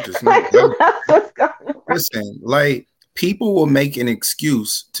perfect. Listen, like, people will make an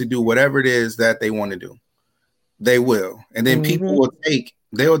excuse to do whatever it is that they want to do. They will, and then people will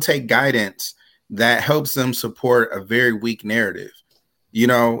take guidance that helps them support a very weak narrative.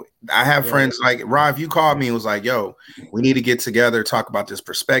 I have friends like Rob. You called me and was like, yo, we need to get together, talk about this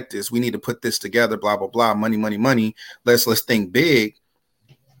perspectives. We need to put this together, blah, blah, blah. Money, money, money. Let's think big.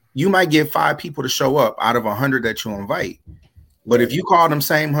 You might get 5 people to show up out of 100 that you invite. But if you call them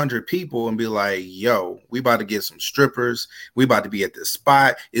same 100 people and be like, yo, we about to get some strippers. We about to be at this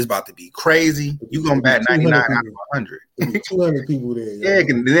spot. It's about to be crazy. You going to bat 99 out of 100. 200 people there.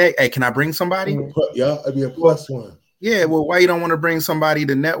 Yeah. Can I bring somebody? Yeah, it'd be a plus one. Yeah, well, why you don't want to bring somebody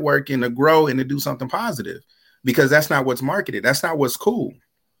to network and to grow and to do something positive? Because that's not what's marketed. That's not what's cool.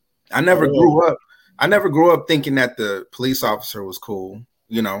 I never grew up thinking that the police officer was cool.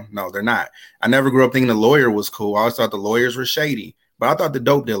 No, they're not. I never grew up thinking the lawyer was cool. I always thought the lawyers were shady, but I thought the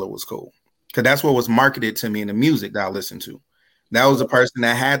dope dealer was cool, because that's what was marketed to me in the music that I listened to. That was the person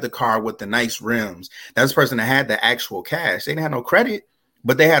that had the car with the nice rims. That's the person that had the actual cash. They didn't have no credit,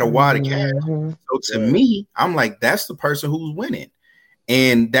 but they had a wad of cash. So to me, I'm like, that's the person who's winning.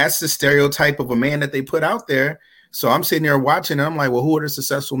 And that's the stereotype of a man that they put out there. So I'm sitting there watching and I'm like, well, who are the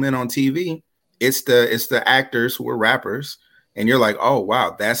successful men on TV? It's the actors who are rappers. And you're like, oh,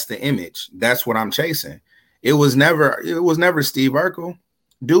 wow, that's the image. That's what I'm chasing. It was never Steve Urkel.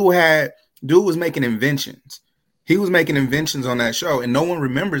 Dude was making inventions. He was making inventions on that show, and no one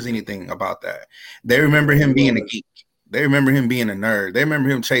remembers anything about that. They remember him being a geek. They remember him being a nerd. They remember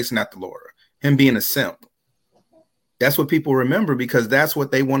him chasing after Laura, him being a simp. That's what people remember because that's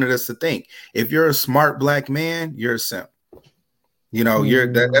what they wanted us to think. If you're a smart black man, you're a simp. You know,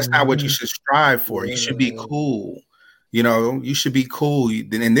 that's not what you should strive for. You should be cool. You know, you should be cool.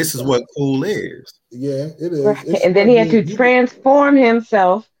 And this is what cool is. Yeah, it is. Right. And then he had to transform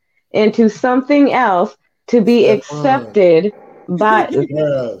himself into something else to be accepted by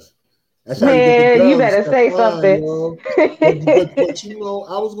girls. That's man, you better say something. But you know,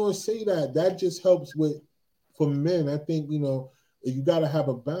 I was going to say that just helps for men. I think, you know, you got to have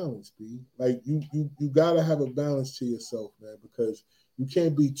a balance, B. Like you got to have a balance to yourself, man, because you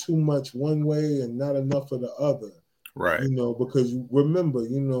can't be too much one way and not enough of the other. Right. You know, because remember,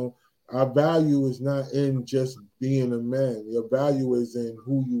 you know, our value is not in just being a man. Your value is in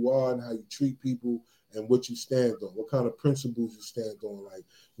who you are and how you treat people and what you stand on, what kind of principles you stand on, like,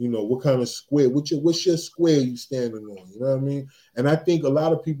 you know, what kind of square, what's your square you standing on, you know what I mean? And I think a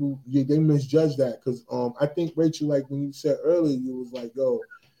lot of people, they misjudge that because I think, Rachel, like when you said earlier, you was like, yo,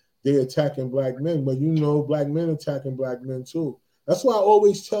 they're attacking black men, but you know, black men attacking black men too. That's why I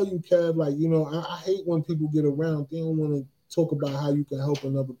always tell you, Kev, like, you know, I hate when people get around, they don't want to talk about how you can help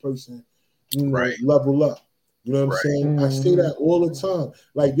another person, you know, level up. You know what I'm saying? I say that all the time.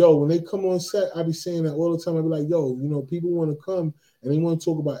 Like, yo, when they come on set, I be saying that all the time. I be like, yo, you know, people want to come and they want to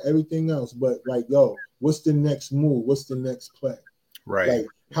talk about everything else. But like, yo, what's the next move? What's the next play? Right. Like,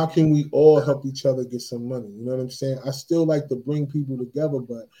 how can we all help each other get some money? You know what I'm saying? I still like to bring people together,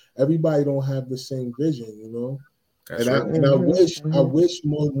 but everybody don't have the same vision, you know? That's and I wish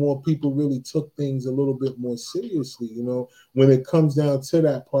more people really took things a little bit more seriously, you know, when it comes down to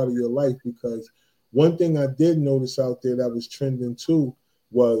that part of your life, because one thing I did notice out there that was trending too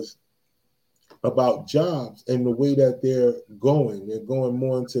was about jobs and the way that they're going. They're going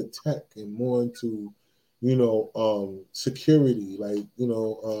more into tech and more into, you know, security, like, you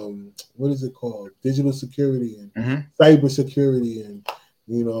know, what is it called? Digital security and cyber security. And,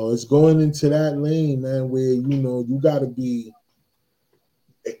 you know, it's going into that lane, man, where, you know, you got to be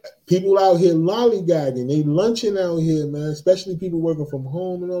people out here lollygagging. They lunching out here, man, especially people working from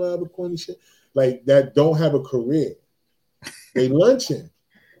home and all that other corny shit. Like that don't have a career. They lunching.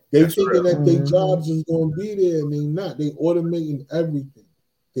 They thinking that their jobs is gonna be there and they not. They automating everything.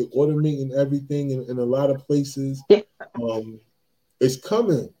 They automating everything in a lot of places. It's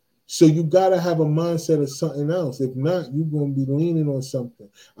coming. So you gotta have a mindset of something else. If not, you're gonna be leaning on something.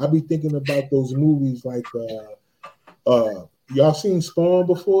 I be thinking about those movies like y'all seen Spawn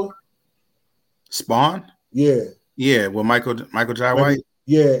before? Spawn? Yeah. Yeah, well Michael Jai White.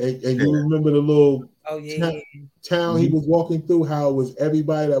 Yeah, and you remember the little town he was walking through, how it was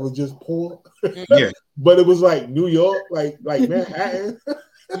everybody that was just poor. Yeah. But it was like New York, like Manhattan.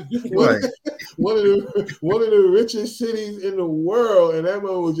 one of the richest cities in the world, and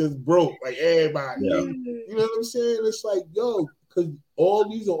everyone was just broke, like everybody. Yeah. You know what I'm saying? It's like, yo, because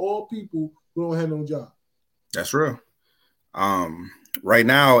these are all people who don't have no job. That's real. Right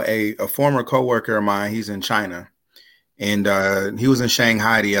now, a former coworker of mine, he's in China. And he was in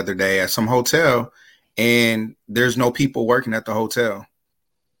Shanghai the other day at some hotel, and there's no people working at the hotel.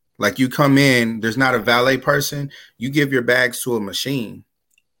 Like you come in, there's not a valet person. You give your bags to a machine,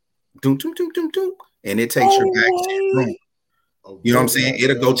 doom, doom, doom, doom, doom, and it takes your bags to your room. You know what I'm saying?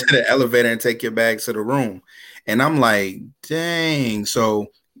 It'll go to the elevator and take your bags to the room. And I'm like, dang. So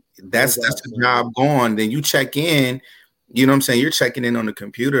that's the job gone. Then you check in, you know what I'm saying? You're checking in on the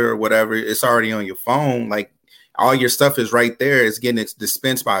computer or whatever. It's already on your phone. Like, all your stuff is right there. It's getting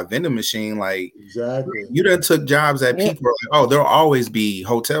dispensed by a vending machine. Like, exactly. You done took jobs that people are like, oh, there'll always be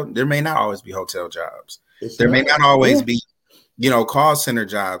hotel. There may not always be hotel jobs. There may not always be, you know, call center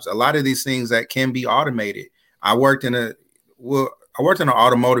jobs. A lot of these things that can be automated. I worked in an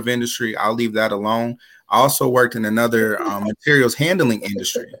automotive industry. I'll leave that alone. I also worked in another materials handling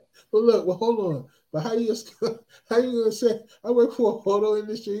industry. But look, hold on. But how you gonna say I work for a auto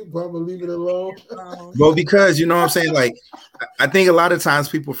industry, but I'm gonna leave it alone? Well, because you know what I'm saying, like I think a lot of times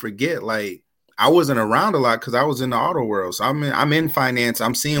people forget, like I wasn't around a lot because I was in the auto world. So I'm in finance.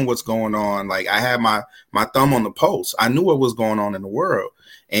 I'm seeing what's going on. Like I had my thumb on the pulse. I knew what was going on in the world.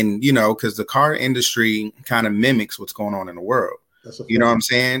 And, you know, because the car industry kind of mimics what's going on in the world. You know what I'm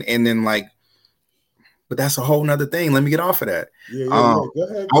saying? And then like, but that's a whole nother thing. Let me get off of that. Yeah. Go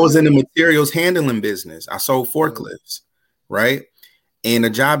ahead. I was in the materials handling business. I sold forklifts, right? And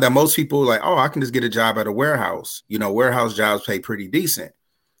a job that most people like, oh, I can just get a job at a warehouse. You know, warehouse jobs pay pretty decent.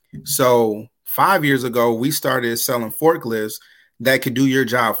 So 5 years ago, we started selling forklifts that could do your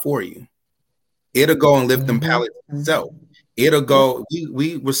job for you. It'll go and lift them pallets itself. It'll go.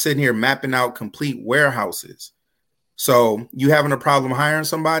 We were sitting here mapping out complete warehouses. So you having a problem hiring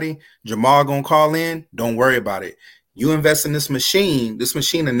somebody, Jamal gonna call in. Don't worry about it. You invest in this machine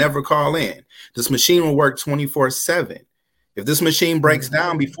will never call in. This machine will work 24/7. If this machine breaks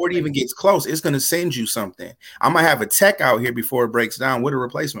down before it even gets close, it's going to send you something. I'm going to have a tech out here before it breaks down with a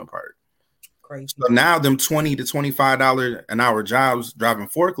replacement part. Crazy. So now them $20 to $25 an hour jobs driving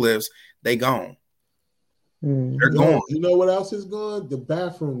forklifts, they gone. They're gone. You know what else is gone? The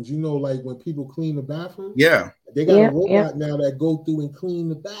bathrooms. You know, like when people clean the bathroom. Yeah. They got a robot now that go through and clean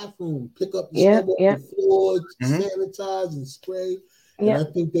the bathroom, pick up the stuff off the floor, sanitize and spray. And I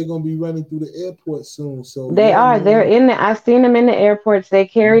think they're gonna be running through the airport soon. So they are. Man. They're in the. I've seen them in the airports. They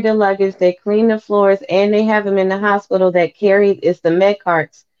carry the luggage. They clean the floors, and they have them in the hospital that carry. It's the med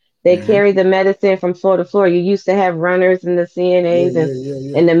carts. They carry the medicine from floor to floor. You used to have runners and the CNAs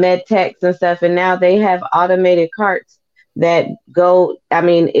and the med techs and stuff, and now they have automated carts that go. I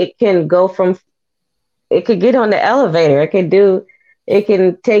mean, it can go from. It could get on the elevator. It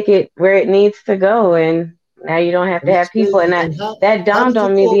can take it where it needs to go, and now you don't have to have people. And that dawned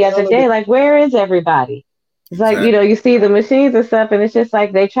on me the other day, like, where is everybody? It's like, you know, you see the machines and stuff, and it's just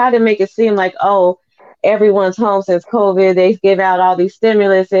like they try to make it seem like, oh, everyone's home since COVID. They give out all these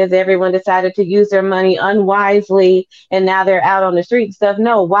stimuluses. Everyone decided to use their money unwisely, and now they're out on the street and stuff.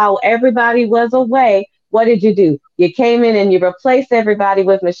 No, while everybody was away, what did you do? You came in and you replaced everybody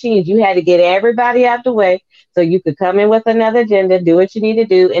with machines. You had to get everybody out the way so you could come in with another agenda, do what you need to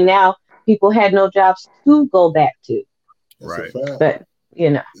do, and now people had no jobs to go back to. Right. But, you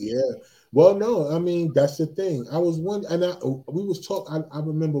know. Yeah. Well, no, I mean, that's the thing. I was wondering, and we was talking, I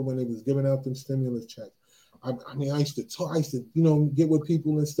remember when they was giving out them stimulus checks. I mean, I used to, you know, get with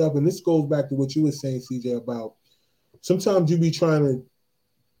people and stuff. And this goes back to what you were saying, CJ, about sometimes you be trying to,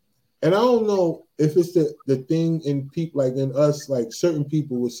 and I don't know if it's the thing in people, like in us, like certain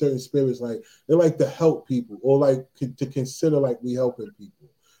people with certain spirits, like they like to help people or like to consider like we helping people.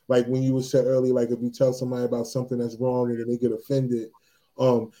 Like when you were said earlier, like if you tell somebody about something that's wrong and then they get offended,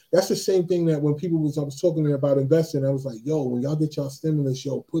 that's the same thing that when people I was talking to them about investing, I was like, yo, when y'all get y'all stimulus,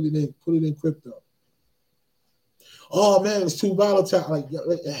 yo, put it in crypto. Oh man, it's too volatile. Like,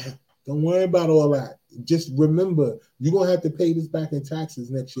 don't worry about all that. Just remember, you're gonna have to pay this back in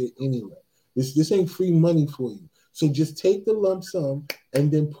taxes next year anyway. This ain't free money for you. So just take the lump sum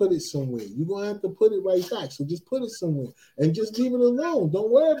and then put it somewhere. You're gonna have to put it right back. So just put it somewhere and just leave it alone.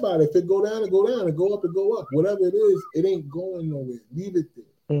 Don't worry about it. If it go down, it go down. It go up, it go up. Whatever it is, it ain't going nowhere. Leave it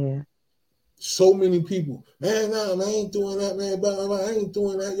there. Yeah. So many people, man, nah, man, I ain't doing that, man. Blah, blah, blah. I ain't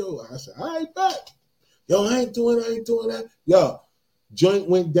doing that, yo. I said, all right, back. Yo, I ain't doing that. Yo, joint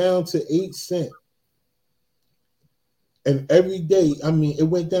went down to 8 cents. And every day, I mean, it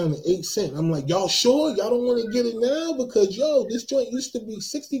went down to 8 cents. I'm like, y'all sure? Y'all don't want to get it now? Because, yo, this joint used to be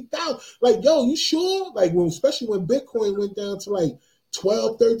 60,000. Like, yo, you sure? Like, especially when Bitcoin went down to like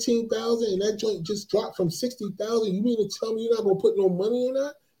 12, 13,000 and that joint just dropped from 60,000. You mean to tell me you're not going to put no money in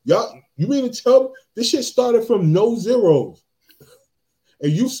that? Y'all, you mean to tell me this shit started from no zeros?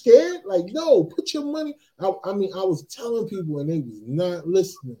 And you scared? Like, no, put your money. I mean, I was telling people and they was not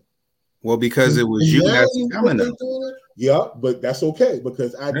listening. Well, because it was you that's telling them. Yeah, but that's okay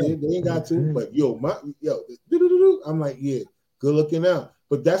because I did. They ain't got to. But I'm like, yeah, good looking out.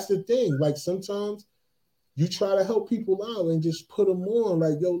 But that's the thing. Like sometimes you try to help people out and just put them on.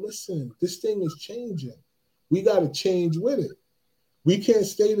 Like, yo, listen, this thing is changing. We got to change with it. We can't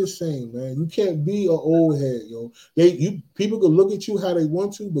stay the same, man. You can't be an old head, yo. People can look at you how they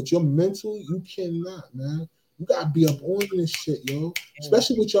want to, but your mental, you cannot, man. You gotta be up on this shit, yo.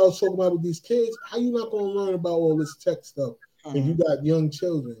 Especially what y'all talking about with these kids. How you not gonna learn about all this tech stuff and you got young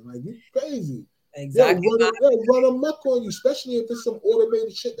children? Like, you crazy. Exactly. They'll run amok on you, especially if it's some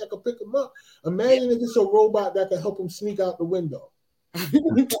automated shit that can pick them up. Imagine if it's a robot that can help them sneak out the window.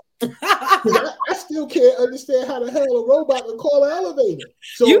 I still can't understand how the hell a robot can call an elevator.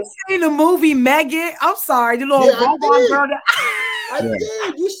 So you seen the movie Megan? I'm sorry, the little robot girl. I did.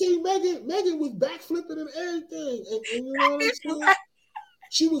 You see Megan? Megan was backflipping and everything, and you know what I'm saying?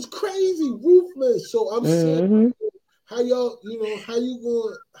 She was crazy, ruthless. So I'm saying, how y'all, how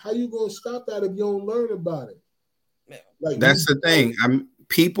you gonna stop that if you don't learn about it? Like, that's the thing.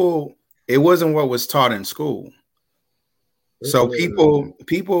 People. It wasn't what was taught in school. So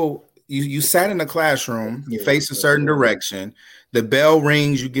people, you sat in the classroom, you face a certain direction. The bell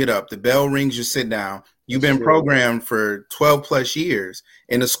rings, you get up. The bell rings, you sit down. You've been programmed for 12 plus years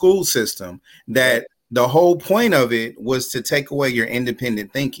in the school system that the whole point of it was to take away your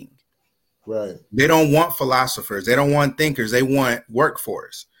independent thinking. Right. They don't want philosophers. They don't want thinkers. They want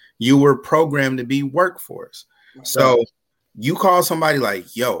workforce. You were programmed to be workforce. So you call somebody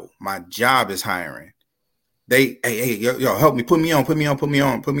like, yo, my job is hiring. Hey, yo, help me, put me on. It could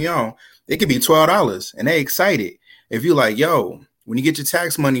be $12 and they excited. If you're like, yo, when you get your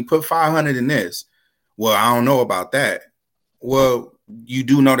tax money, put $500 in this. Well, I don't know about that. Well, you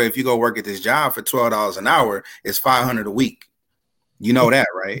do know that if you go work at this job for $12 an hour, it's $500 a week. You know that,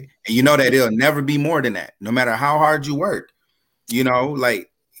 right? And you know that it'll never be more than that, no matter how hard you work.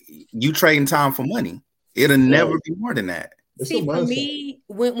 Like you trading time for money. It'll never be more than that. See, for me,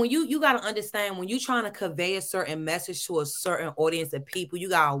 when you got to understand, when you're trying to convey a certain message to a certain audience of people, you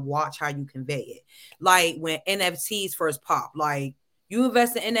got to watch how you convey it. Like when NFTs first popped, like you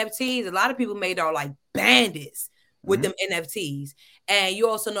invest in NFTs, a lot of people made out like bandits with them NFTs. And you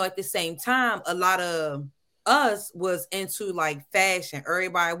also know at the same time, a lot of us was into like fashion.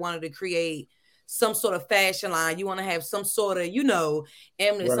 Everybody wanted to create some sort of fashion line. You want to have some sort of,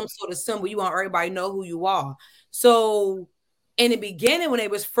 emblem, some sort of symbol. You want everybody to know who you are. So in the beginning, when they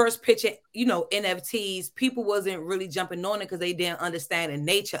was first pitching, NFTs, people wasn't really jumping on it because they didn't understand the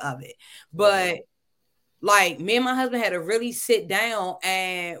nature of it. But like me and my husband had to really sit down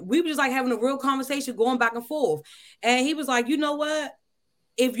and we were just like having a real conversation going back and forth. And he was like, you know what?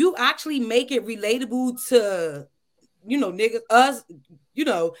 If you actually make it relatable to, niggas, us,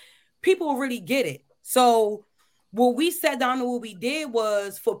 people will really get it. So what we sat down and what we did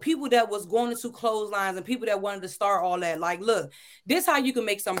was for people that was going into clotheslines and people that wanted to start all that, like, look, this how you can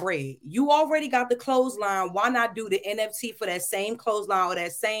make some bread. You already got the clothesline. Why not do the NFT for that same clothesline or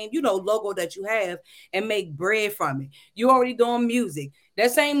that same, logo that you have and make bread from it? You already doing music.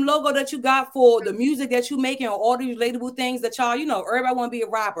 That same logo that you got for the music that you making or all these relatable things that y'all, everybody want to be a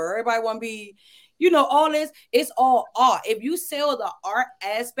rapper. Everybody want to be, all this. It's all art. If you sell the art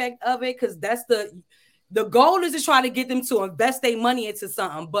aspect of it, because that's the goal is to try to get them to invest their money into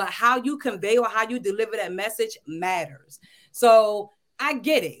something, but how you convey or how you deliver that message matters. So I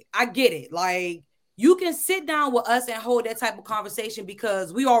get it. Like you can sit down with us and hold that type of conversation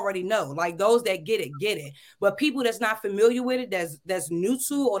because we already know, like those that get it. But people that's not familiar with it, that's new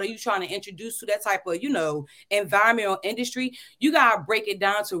to, or that you trying to introduce to that type of, environment or industry, you got to break it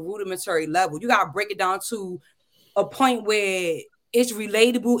down to rudimentary level. You got to break it down to a point where it's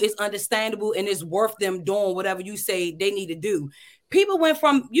relatable, it's understandable, and it's worth them doing whatever you say they need to do. People went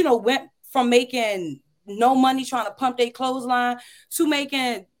from making no money trying to pump their clothesline to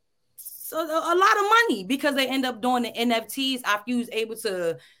making a lot of money because they end up doing the NFTs after you was able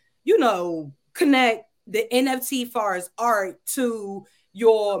to, connect the NFT far as art to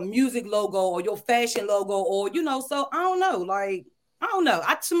your music logo or your fashion logo or, so I don't know, like, I don't know.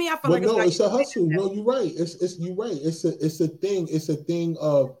 To me, I feel like it's a hustle. No, you're right. You're right. It's a thing. It's a thing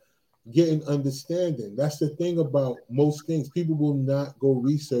of getting understanding. That's the thing about most things. People will not go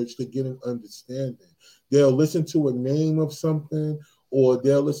research to get an understanding. They'll listen to a name of something, or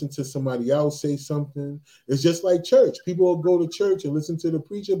they'll listen to somebody else say something. It's just like church. People will go to church and listen to the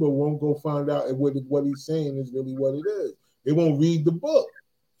preacher, but won't go find out if what he's saying is really what it is. They won't read the book.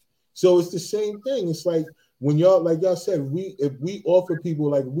 So it's the same thing. It's like when y'all, like y'all said, if we offer people,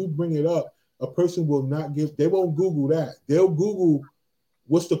 like we bring it up, a person will not they won't Google that. They'll Google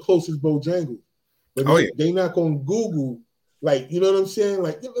what's the closest Bojangles. But they're not going to Google, like, you know what I'm saying?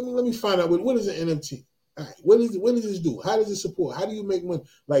 Like, let me find out what is an NFT? All right, what does this do? How does it support? How do you make money?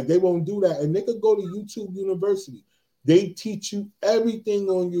 Like, they won't do that. And they could go to YouTube University. They teach you everything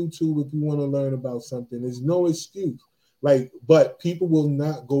on YouTube if you want to learn about something. There's no excuse. Like, but people will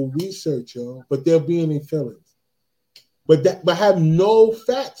not go research, y'all. But they'll be in their feelings. But have no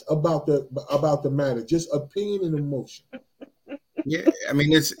facts about the matter, just opinion and emotion. Yeah, I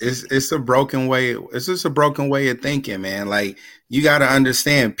mean it's a broken way. It's just a broken way of thinking, man. Like you got to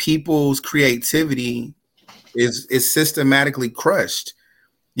understand, people's creativity is systematically crushed.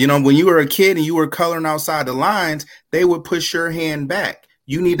 When you were a kid and you were coloring outside the lines, they would push your hand back.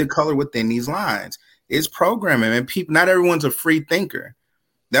 You need to color within these lines. It's programming, and people. Not everyone's a free thinker.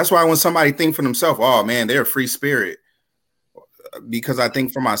 That's why when somebody think for themselves, oh man, they're a free spirit. Because I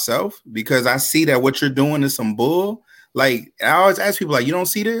think for myself, because I see that what you're doing is some bull. Like I always ask people, like, you don't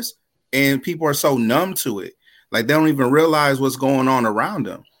see this, and people are so numb to it, like they don't even realize what's going on around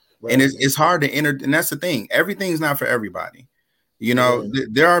them, right. And it's hard to enter. And that's the thing. Everything's not for everybody. You know,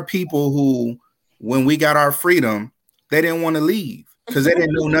 there are people who, when we got our freedom, they didn't want to leave because they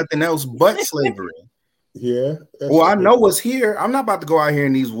didn't know nothing else but slavery. Yeah. Well, I know what's here. I'm not about to go out here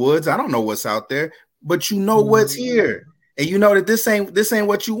in these woods. I don't know what's out there, but you know what's here, and you know that this ain't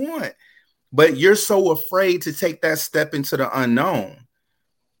what you want. But you're so afraid to take that step into the unknown.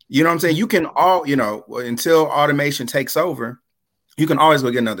 You know what I'm saying? You can until automation takes over, you can always go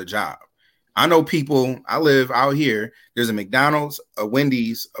get another job. I know people, I live out here, there's a McDonald's, a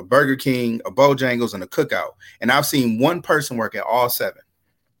Wendy's, a Burger King, a Bojangles, and a Cookout. And I've seen one person work at all 7.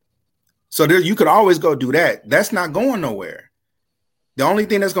 So there, you could always go do that. That's not going nowhere. The only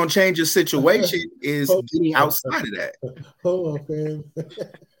thing that's going to change your situation is getting outside of that. Hold on, fam.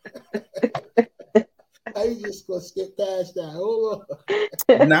 How you just going to skip past that? Hold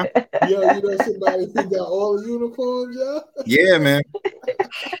on. Nah. Yo, you know somebody who got all the uniforms, yo? Yeah, man.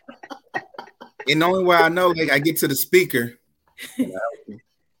 And the only way I know, like, I get to the speaker. Like,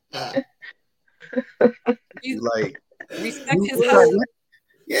 respect his house.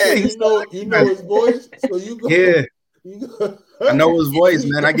 Yeah, you know his voice, so you go. Yeah, I know his voice,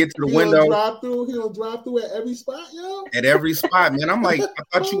 man. I get to the window. He don't drive through at every spot, yo. At every spot, man. I'm like, I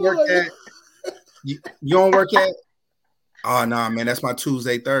thought you worked at. You don't work at? Oh no, man. That's my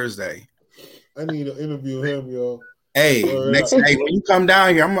Tuesday, Thursday. I need to interview him, yo. Hey, hey, when you come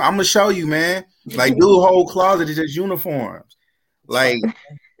down here, I'm gonna show you, man. Like, do a whole closet of just uniforms. Like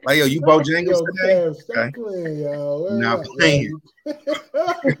yo, you Bojangles today? Stop playing, yo. Not playing.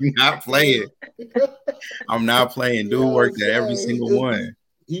 Not playing. I'm not playing. Dude worked at every single one.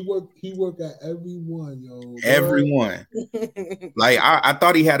 He worked at every one, yo. Everyone. Like I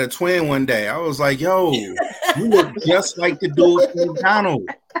thought he had a twin one day. I was like, yo, you look just like the dude from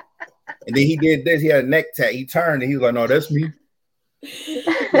McDonald's. And then he did this. He had a neck tat. He turned and he was like, no, that's me.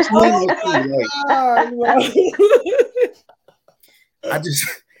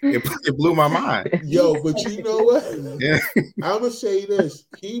 It blew my mind. Yo, but you know what? Yeah. I'm gonna say this.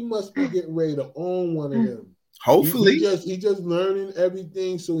 He must be getting ready to own one of them. Hopefully. He just learning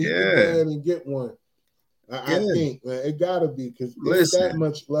everything so he can go ahead and get one. I think, man, it gotta be, because there's that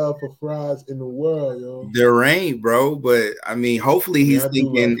much love for fries in the world, yo. There ain't, bro, but I mean, hopefully he's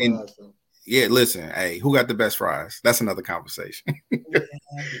thinking. Listen, hey, who got the best fries? That's another conversation.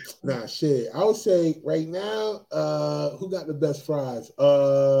 Nah, shit. I would say right now, who got the best fries?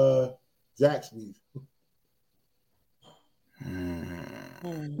 Zaxby's.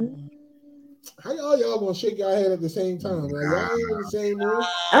 How y'all gonna shake your head at the same time? Like, y'all ain't in the same room.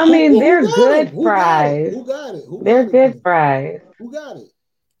 I mean, they're good fries. Who got it? They're good fries. Who got it?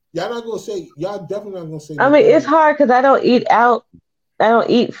 Y'all not gonna say. Y'all definitely not gonna say. I mean, it's hard because I don't eat out. I don't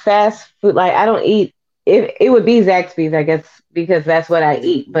eat fast food. Like, I don't eat. It would be Zaxby's, I guess, because that's what I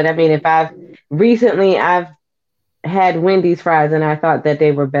eat. But I mean, I've had Wendy's fries and I thought that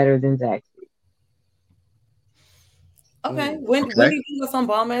they were better than Zaxby's. Okay, when do you get some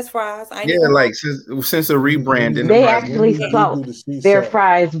bomb ass fries? Like since the rebranding, they actually salt their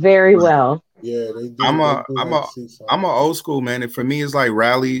fries very well. Yeah, they do. I'm a old school man, and for me, it's like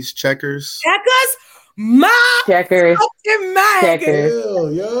Rallies, Checkers. Checkers. Yo,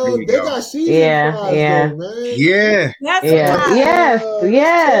 they got seasoned fries, though, man. Yeah. Yes.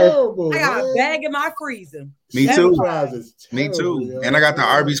 Terrible, I got a bag in my freezer. Me too. Me too. Yo. And I got the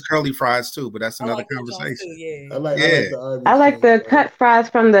Arby's curly fries too, but that's another conversation. I like the I like the cut fries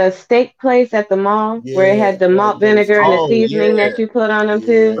from the steak place at the mall, where it had the malt vinegar and the seasoning that you put on them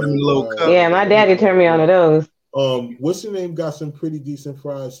too. My daddy turned me on to those. What's the name? Got some pretty decent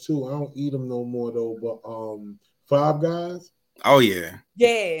fries too. I don't eat them no more though, but Five Guys. Oh yeah.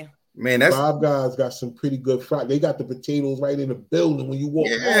 Man, that's Five Guys got some pretty good fries. They got the potatoes right in the building when you walk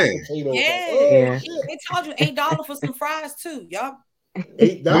past potatoes. They charge you $8 for some fries too, y'all.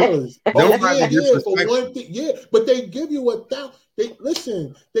 $8. For one thing. Yeah, but they give you 1,000.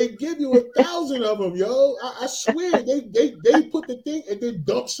 They give you 1,000 of them, yo. I swear, they put the thing and then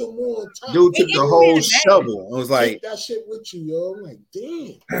dump some more on top. Dude took the whole shovel. I was like, take that shit with you, yo. I'm like,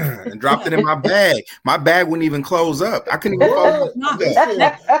 damn. And dropped it in my bag. My bag wouldn't even close up. I couldn't even close up.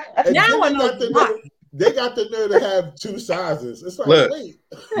 They got the nerve to have 2 sizes. It's like, look, wait.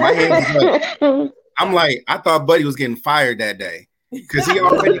 My hands like, I'm like, I thought Buddy was getting fired that day. Because he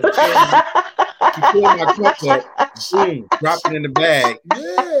already pulled my cup up, boom, dropped it in the bag.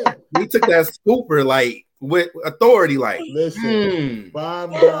 Yeah. He took that scooper like with authority, like. Listen,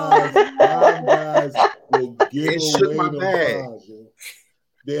 Five Guys will give away my the bag. fries.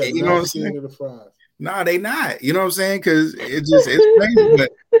 They're not scared of the fries. Nah, they not. You know what I'm saying? Because it's crazy.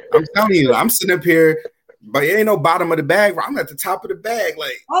 But I'm telling you, I'm sitting up here, but it ain't no bottom of the bag. I'm at the top of the bag.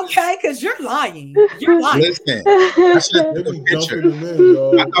 Like, okay, because you're lying. You're lying. listen, I should have They took be a picture. dumping them in,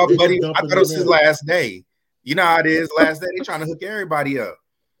 yo. I thought They be it dumping was them his in. last day. You know how it is. Last day, they trying to hook everybody up.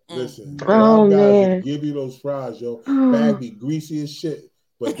 Listen, Oh, y'all guys man. will give you those fries, yo. Bag be greasy as shit,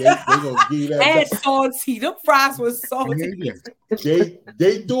 but they gonna give you that. And salty. Them fries was salty.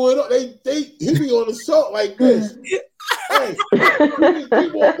 They do it. They he be on the salt like this. Hey,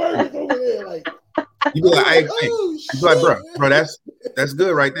 keep more burgers over there. Like you be like, hey, oh you shit, be like, bro, that's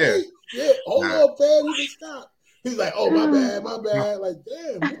good right there. Yeah, hold on, fam. You can stop. He's like, oh my bad. Like,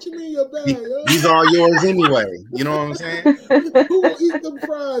 damn, what you mean you're bad, yo? These are yours anyway. You know what I'm saying? Who gonna eat them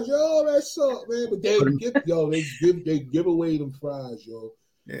fries, yo? All that salt, man. But they give away them fries, yo.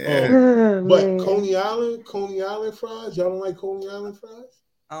 Yeah. But Coney Island fries, y'all don't like Coney Island fries?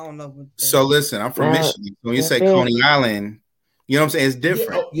 I don't know. So listen, I'm from Michigan. When you say Coney Island, you know what I'm saying? It's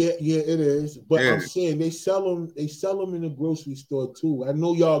different. Yeah, it is. But I'm saying they sell them in the grocery store too. I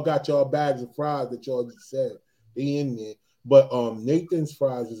know y'all got y'all bags of fries that y'all just said. They in there. But Nathan's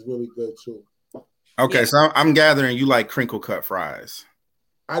fries is really good too. Okay, so I'm gathering you like crinkle cut fries.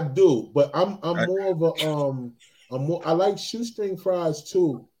 I do, but I'm more of a I like shoestring fries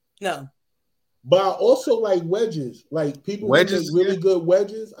too. No. But I also like wedges. Like people who make really good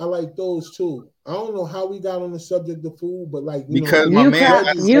wedges, I like those too. I don't know how we got on the subject of food, but like because my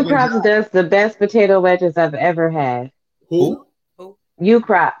U-Crops does the best potato wedges I've ever had. Who?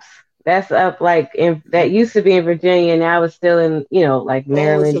 U-Crops. That's up that used to be in Virginia, now it's still in like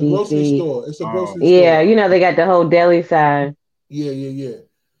Maryland, it's a grocery DC. store. It's a grocery store. Yeah, they got the whole deli side. Yeah.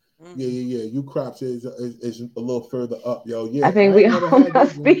 U-Crops is a little further up, yo. Yeah, I think we all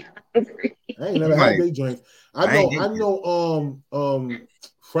must be hungry. I ain't never had they drinks. I know.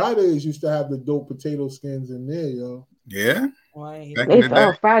 Fridays used to have the dope potato skins in there, yo. Yeah.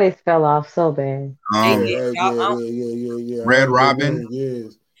 Fridays fell off so bad. Yeah. Red Robin.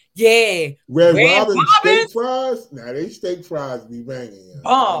 Yeah. Red Robin steak fries. Nah, they steak fries be banging.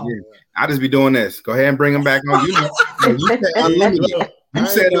 Oh. Yeah. I just be doing this. Go ahead and bring them back on. You said unlimited. You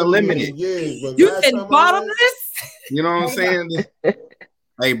said unlimited. You said bottomless. You know what I'm saying?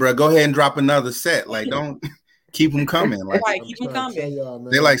 Hey, bro, go ahead and drop another set. Like, don't keep them coming. Like, keep them coming.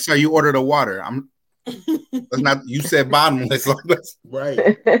 They're like, sir, you ordered a water. That's not. You said bottomless. Right.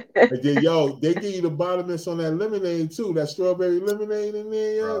 And then, they give you the bottomless on that lemonade too. That strawberry lemonade in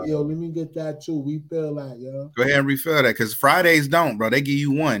there, yo. Yo, let me get that too. Refill that, yo. Go ahead and refill that, because Fridays don't, bro. They give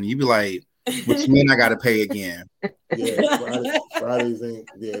you one. You be like, which mean I got to pay again. Yeah, Fridays ain't.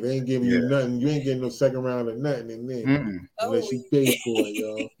 Yeah, they ain't giving you nothing. You ain't getting no second round of nothing in there unless you pay for it,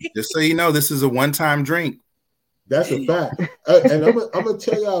 yo. Just so you know, this is a one-time drink. That's a fact. And I'm gonna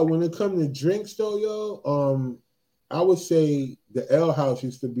tell y'all, when it comes to drinks, though, yo, I would say the Ale House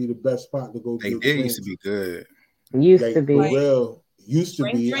used to be the best spot to go get drinks. Used to be good. Used to be. Used to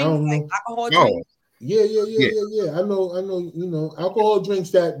be. I don't know. Alcohol drinks. Yeah. I know. Alcohol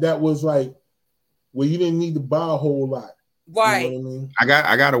drinks that was like where you didn't need to buy a whole lot. Right. You know what I mean?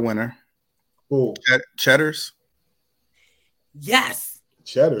 I got a winner. Who? Cheddars. Yes.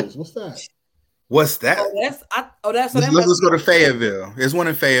 Cheddars. What's that? What's that? Let's go to Fayetteville. There's one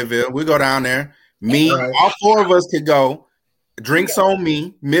in Fayetteville. We go down there. All four of us could go. Drinks on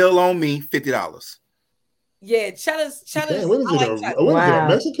me, meal on me, $50. Yeah, Cheddar's. Damn, what is it? What is it? A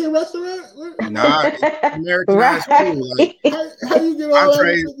Mexican restaurant? Nah, Americanized food. Like, how you get all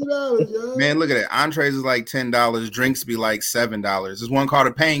that $50, yo? Man, look at it. Entrees is like $10. Drinks be like $7. There's one called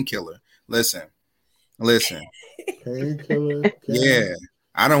a painkiller. Listen. Painkiller. Yeah.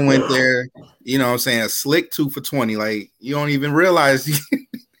 I done went there, you know what I'm saying, a slick 2 for $20. Like, you don't even realize you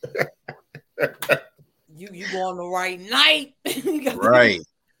go on the right night. Right.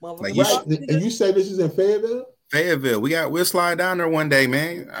 Like and you say this is in Fayetteville? Fayetteville. We'll slide down there one day,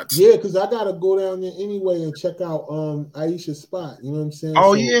 man. Yeah, because I gotta go down there anyway and check out Aisha's spot. You know what I'm saying?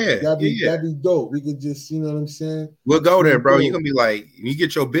 Oh, that'd be dope. We could just, you know what I'm saying? We'll go there, bro. You're gonna be like, you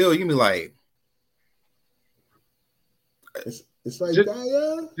get your bill, you can be like, it's like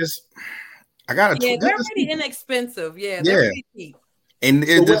that, yeah. I gotta. Yeah, they're pretty inexpensive. Yeah, they're pretty cheap. And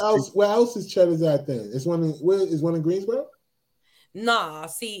where else is Cheddar's at then? Is one in Greensboro? Nah,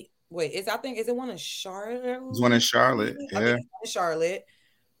 see, wait, is it one in Charlotte? There's one in Charlotte. Yeah, I think it's in Charlotte.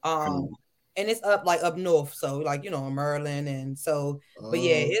 And it's up north, so like Maryland, and so. But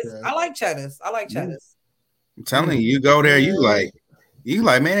yeah, I like Cheddar's. I'm telling you, go there, you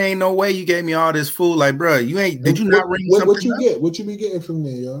like, man, ain't no way you gave me all this food. Like, bro, you ain't. Did you not ring something? What you get? What you be getting from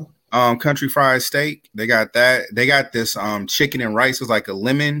there, yo? Country fried steak. They got that. They got this chicken and rice. It's like a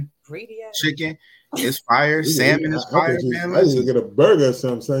lemon chicken. It's fire. Salmon is fire, man. I need to get a burger or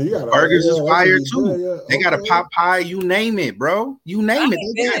something. You got burgers is fire too. Good, yeah. They got a pot pie. You name it, bro. You name it.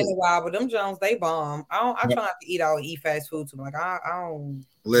 They got it. In a while, but them Jones, they bomb. I try not to eat fast food too. Like I don't.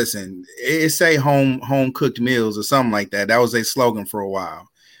 Listen, it say home cooked meals or something like that. That was their slogan for a while.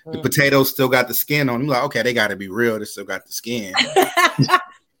 The potatoes still got the skin on them. Like, okay, they got to be real. They still got the skin.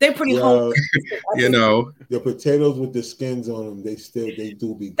 They're pretty home. You know, the potatoes with the skins on them, they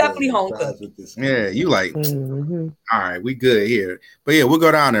do be definitely home cooked. Yeah, you like. All right, we good here. But yeah, we'll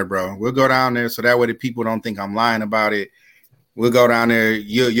go down there, bro. We'll go down there so that way the people don't think I'm lying about it. We'll go down there.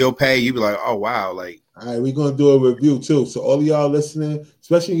 You'll pay. You be like, oh wow, like. All right, we're gonna do a review too. So all of y'all listening,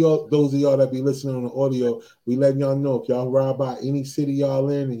 especially those of y'all that be listening on the audio, we letting y'all know if y'all ride by any city y'all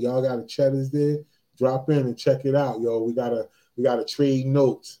in and y'all got a Cheddar's there, drop in and check it out, yo. We gotta trade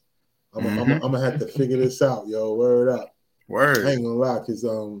notes. I'm gonna have to figure this out, yo. Word up. Word. I ain't gonna lie, cause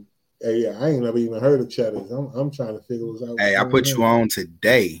hey, I ain't never even heard of Cheddar's. I'm trying to figure this out. Hey, I put you on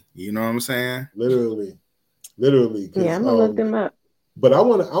today. You know what I'm saying? Literally. Yeah, I'm gonna look them up. But I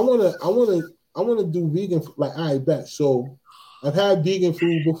wanna do vegan. Like, I bet. So I've had vegan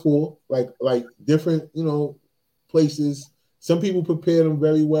food before, like different, places. Some people prepare them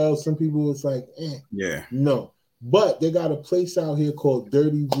very well. Some people it's like, no. But they got a place out here called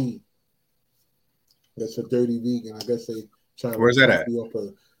Dirty V. That's a Dirty Vegan. I guess they trying Where's to that at? Up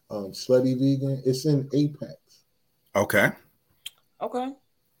a Slutty Vegan. It's in Apex. Okay.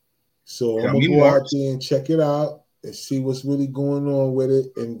 So I'm gonna go out there and check it out and see what's really going on with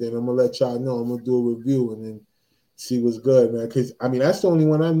it, and then I'm gonna let y'all know. I'm gonna do a review and then see what's good, man. Because I mean, that's the only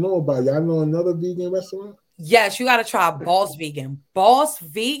one I know about. Y'all know another vegan restaurant? Yes, you gotta try Boss Vegan. Boss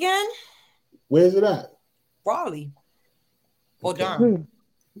Vegan? Where's it at? Raleigh. Or Durham.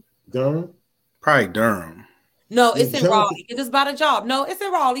 Durham? Probably Durham. No, it's in Raleigh. It's about a job. No, it's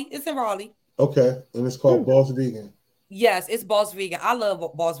in Raleigh. Okay. And it's called Boss Vegan. Yes, it's Boss Vegan. I love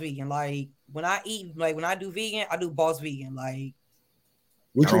Boss Vegan. Like when I do vegan, I do Boss Vegan. Like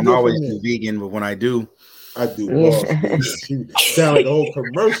I don't always do vegan, but when I do Boss Vegan. Sound like a whole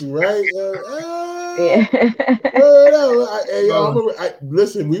commercial, right?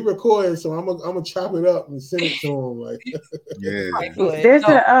 Listen, we recording, so I'm gonna chop it up and send it to him. Like,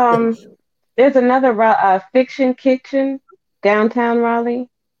 there's another Fiction Kitchen downtown Raleigh.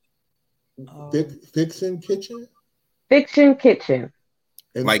 Fiction Kitchen. Fiction Kitchen.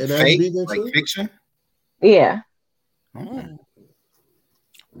 And, like and fake, vegan like too? fiction. Yeah.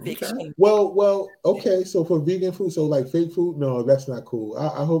 Fiction. Well, okay. So for vegan food, so like fake food, no, that's not cool.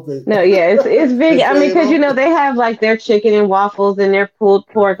 I hope they. No, yeah, it's vegan. I mean, because they have like their chicken and waffles and their pulled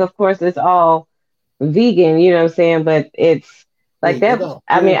pork. Of course, it's all vegan. You know what I'm saying? But it's like that.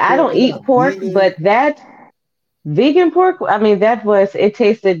 I mean, I don't eat pork, but that vegan pork. I mean, it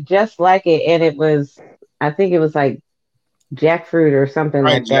tasted just like it, and it was. I think it was like jackfruit or something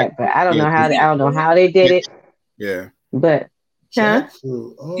like that. But I don't know how they did it. Yeah. But.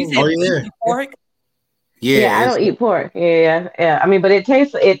 Jackfruit. Pork? Yeah, I don't eat pork. Yeah. I mean, but it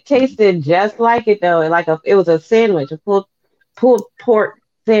tasted just like it though. It was a sandwich, a pulled pork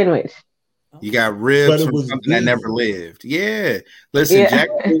sandwich. You got ribs from something that never lived. Yeah. Listen,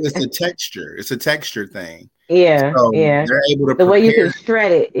 jackfruit is a texture. It's a texture thing. Yeah. So yeah. They're able to the way you can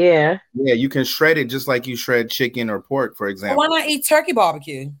shred it. Yeah. Yeah, you can shred it just like you shred chicken or pork, for example. Why not eat turkey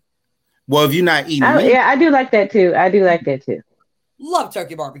barbecue? Well, if you're not eating meat. Yeah, I do like that too. Love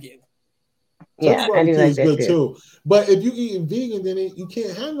turkey barbecue. Yeah, I do like that too. But if you eating vegan, then you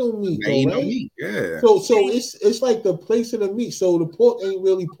can't have no meat, though, right? No meat. Yeah. So it's like the place of the meat. So the pork ain't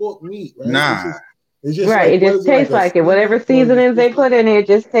really pork meat, right? Nah. It's just right. Like, it just tastes like it. Whatever seasonings they put in it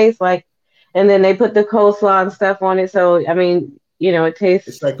just tastes like. And then they put the coleslaw and stuff on it. So I mean, it tastes.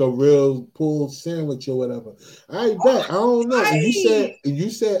 It's like a real pulled sandwich or whatever. I bet. I don't know. And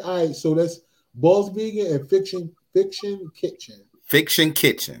you said, all right. So that's Boss Vegan and Fiction Kitchen. Fiction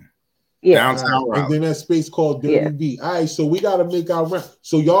Kitchen. Yeah. Downtown Raleigh. And then that space called Dirty V. All right, so we got to make our round.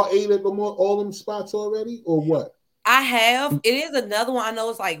 So y'all ate at all them spots already, or what? I have. It is another one. I know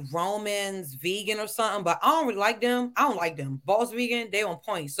it's like Roman's Vegan or something, but I don't really like them. I don't like them. Boss Vegan, they on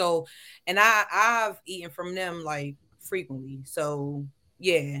point. So, and I've eaten from them like frequently. So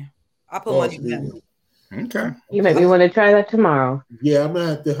yeah, I put money in them. Okay. You make me want to try that tomorrow. Yeah, I'm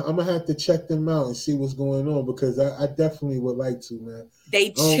gonna have to check them out and see what's going on because I definitely would like to, man.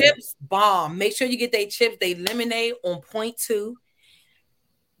 They chips bomb. Make sure you get they chips. They lemonade on point too.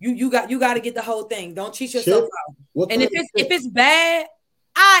 You got to get the whole thing. Don't cheat yourself out. And if it's bad,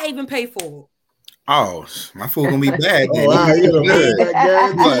 I even pay for it. Oh, my food gonna be bad Oh, then. wow, you got a money Good. back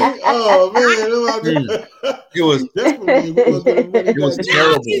guarantee? Oh man, It was definitely we gonna get a money it was back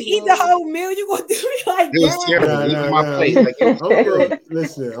terrible. If you eat the whole meal, you gonna do me like It was that? terrible. Look at my Nah. plate. Like, it was I'm gonna go, terrible.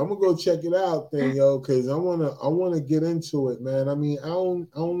 listen. I'm gonna go check it out then, yo, because I wanna get into it, man. I mean, I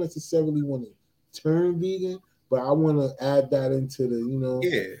don't necessarily want to turn vegan, but I want to add that into the,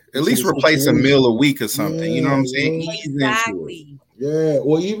 Yeah, at into least the replace a situation. meal a week or something. You know what I'm Yeah, saying? you know? Ease into it. Exactly. Yeah,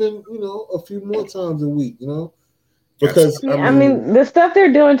 or even a few more times a week, That's because Yeah, I mean, the stuff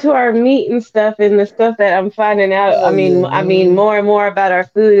they're doing to our meat and stuff, and the stuff that I'm finding out. oh yeah, I mean, man. more and more about our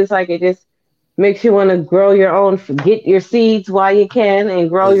food. It's like it just makes you want to grow your own, get your seeds while you can,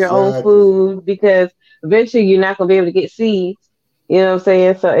 and grow your own Exactly. food because eventually you're not going to be able to get seeds. You know what I'm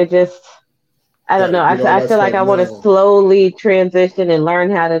saying? So it just, I don't Got to know. get all I that feel like stuff I want to now. slowly transition and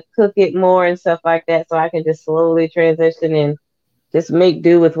learn how to cook it more and stuff like that, so I can just slowly transition and just make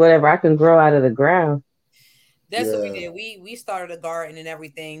do with whatever I can grow out of the ground. That's what we did. We started a garden and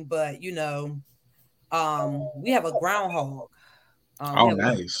everything, but we have a groundhog. We oh, have a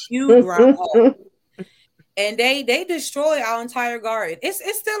nice. huge groundhog, and they destroy our entire garden. It's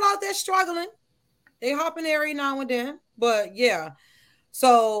still out there struggling. They hop in every now and then, but yeah.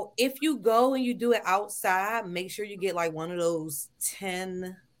 So if you go and you do it outside, make sure you get like one of those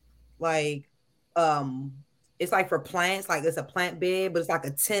 10 like it's like for plants, like it's a plant bed, but it's like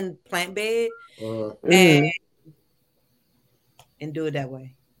a 10 plant bed, and do it that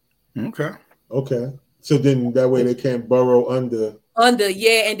way. Okay. Okay. So then that way they can't burrow under.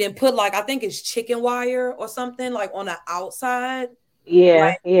 Yeah, and then put like I think it's chicken wire or something like on the outside. Yeah,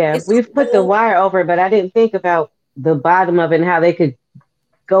 Like yeah. it's We've put the so wire over, but I didn't think about the bottom of it and how they could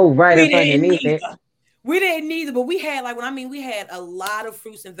go right we up didn't underneath it. either. We didn't either, but we had like when I mean we had a lot of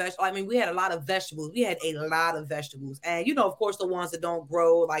fruits and vegetables. I mean, we had a lot of vegetables. We had a lot of vegetables. And of course, the ones that don't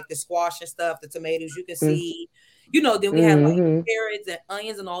grow, like the squash and stuff, the tomatoes you can see. Then we had like carrots and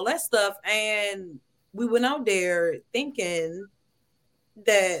onions and all that stuff. And we went out there thinking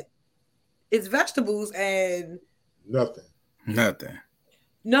that it's vegetables and Nothing.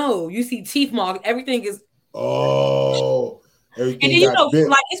 no, you see teeth marks. Everything is everything and then got bit.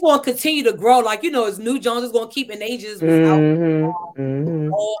 like it's gonna continue to grow. Like it's New Jones is gonna keep and they just was out.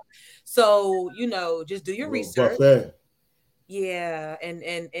 So just do your research. Buffet. Yeah, and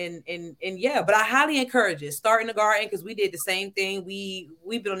yeah, but I highly encourage it. Start in the garden because we did the same thing.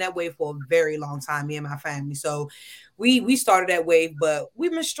 We've been on that wave for a very long time, me and my family. So we started that wave, but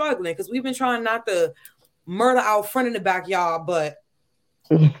we've been struggling because we've been trying not to murder our friend in the backyard, but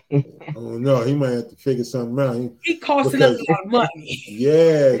oh no, he might have to figure something out. He costing us a lot of money.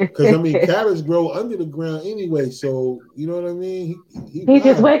 Yeah, because I mean carrots grow under the ground anyway, so you know what I mean. He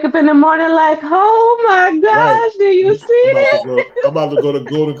just wake up in the morning like, oh my gosh, do you see it? I'm about to go to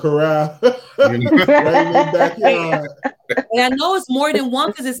Golden Corral right in their backyard. And I know it's more than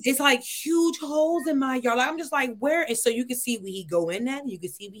one because it's like huge holes in my yard. Like, I'm just like, where? And so you can see where he go in at, you can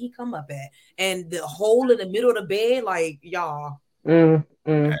see where he come up at, and the hole in the middle of the bed, like y'all.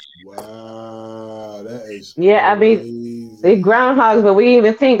 Wow, that is crazy. I mean, they groundhogs, but we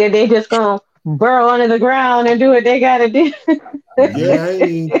even think that they just gonna burrow under the ground and do what they gotta do. Yeah, I ain't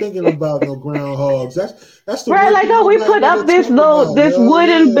even thinking about no groundhogs. That's the right. Like, we put up this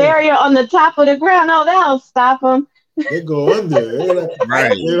wooden barrier on the top of the ground. Oh, that'll stop them. They go under.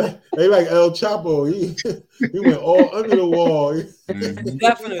 They like El Chapo. He went all under the wall.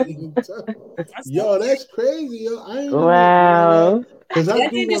 Definitely. Yo, that's crazy. Yo, I ain't wow. Because I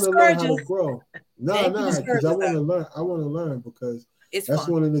do want to learn how to grow. Because I want to learn. I want to learn because that's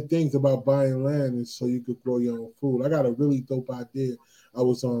fun. One of the things about buying land is so you could grow your own food. I got a really dope idea. I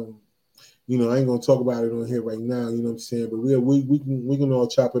was on. I ain't gonna talk about it on here right now. You know what I'm saying? But we can all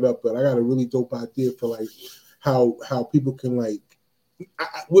chop it up. But I got a really dope idea for like how people can like.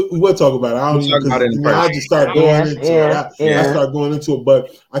 We'll talk about it. I don't even. I just start going into it. I start going into it, but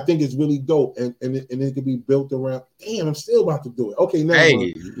I think it's really dope, and it can be built around. Damn, I'm still about to do it. Okay, now.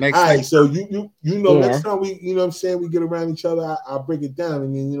 All right, so next time we, you know what I'm saying, we get around each other, I'll break it down,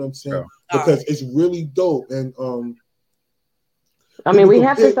 and then you know what I'm saying, because it's really dope, and I mean, we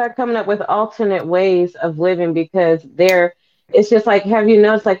have to start coming up with alternate ways of living because it's just like, have you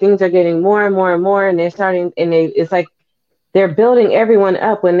noticed like things are getting more and more and more, and they're starting, and it's like. They're building everyone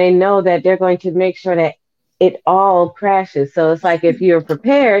up when they know that they're going to make sure that it all crashes. So it's like if you're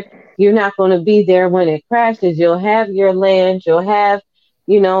prepared, you're not going to be there when it crashes. You'll have your land, you'll have,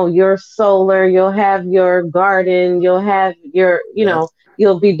 your solar, you'll have your garden, you'll have your,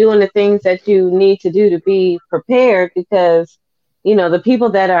 you'll be doing the things that you need to do to be prepared because, the people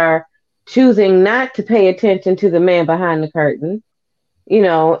that are choosing not to pay attention to the man behind the curtain,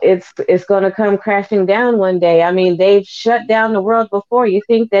 it's going to come crashing down one day. I mean, they've shut down the world before. You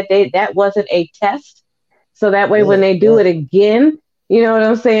think that that wasn't a test? So that way, when Right, they do it right, again, you know what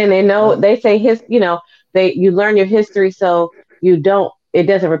I'm saying? They know, right. they say you learn your history so it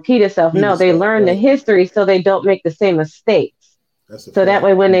doesn't repeat itself. Repeat No, they yourself. learn the Right. history so they don't make the same mistakes. That's a So that fact.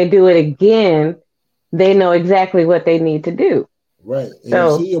 way, when they do it again, they know exactly what they need to do. Right. And you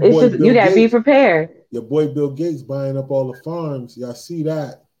So see your it's boy just, you Bill got to be Gates. prepared. Your boy Bill Gates buying up all the farms. Y'all see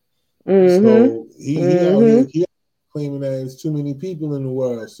that? Mm-hmm. So he out Mm-hmm. here claiming that there's too many people in the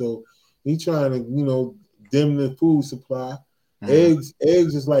world. So he trying to dim the food supply. Mm.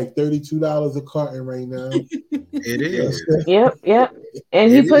 Eggs is like $32 a carton right now. It You know is. what Yep.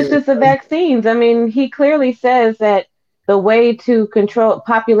 And he It is. pushes the vaccines. I mean, he clearly says that the way to control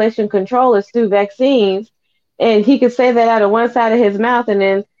population control is through vaccines. And he could say that out of one side of his mouth, and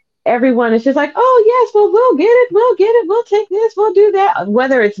then everyone is just like, oh, yes, well, we'll get it, we'll take this, we'll do that.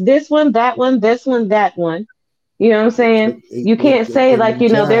 Whether it's this one, that one, this one, that one. You know what I'm saying? You can't they say, give like,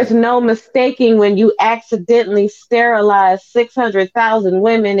 them there's jab. no mistaking when you accidentally sterilize 600,000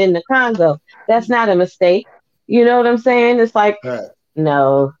 women in the Congo. That's not a mistake. You know what I'm saying? It's like, Right.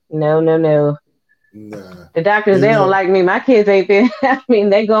 no, no, no, no. Nah. The doctors, And they don't like me. My kids ain't been, I mean,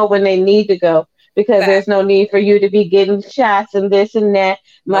 they go when they need to go because Fact. there's no need for you to be getting shots and this and that.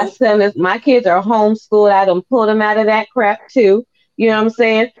 Nope. My kids are homeschooled. I done pulled them out of that crap too. You know what I'm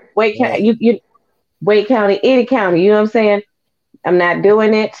saying? right. Wake County, any county, you know what I'm saying? I'm not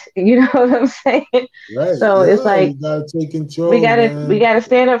doing it. You know what I'm saying? Right. So it's Yeah, like you gotta take we control, gotta we man. gotta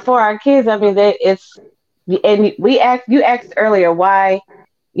stand up for our kids. I mean, and you asked earlier why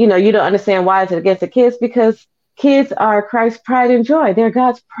you don't understand why is it against the kids, because kids are Christ's pride and joy. They're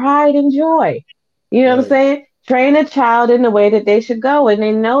God's pride and joy. You know what I'm Right. saying? Train a child in the way that they should go, and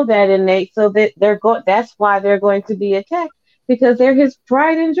they know that, and so that they're going. That's why they're going to be attacked, because they're His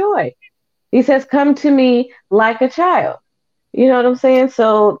pride and joy. He says, "Come to me like a child." You know what I'm saying?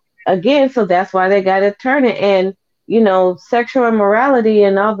 So again, so that's why they got to turn it. And sexual immorality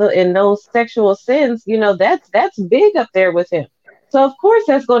and those sexual sins, that's big up there with him. So of course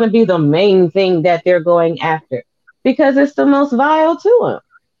that's going to be the main thing that they're going after, because it's the most vile to them.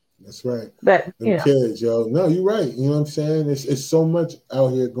 That's right. But Them kids, yo. No, you're right. You know what I'm saying? It's so much out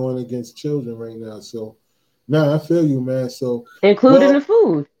here going against children right now. So I feel you, man. So including the well,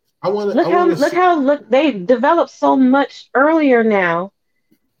 food. I wanna Look I how wanna look how look they develop so much earlier now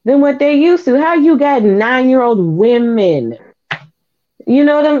than what they used to. How you got 9-year-old women? You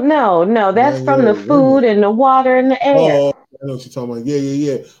know them? No, that's from the 9-year-old food women. and the water and the air. Oh, I know what you're talking about.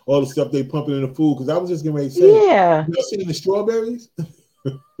 Yeah. All the stuff they pumping in the food. Because I was just getting ready to say, Yeah. y'all seen the strawberries?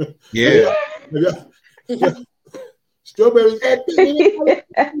 Yeah. Yeah. Strawberries that big.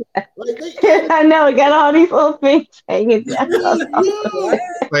 Like they I know, it got all these little things hanging down. yeah.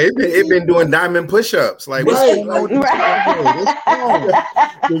 Like it been doing diamond push-ups. Like what's Right. going on Like with this strawberry? What's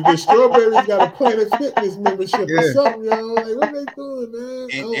wrong? the strawberries got a Planet Fitness membership or Yeah. something, yo. Like what they doing, man?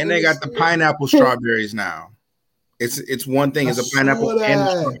 I don't And they got the understand. pineapple strawberries now. It's one thing. I It's a pineapple saw and a that.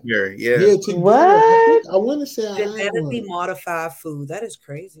 strawberry. Yeah. Yeah, together. What? I want to say I had Genetically one. modified food. That is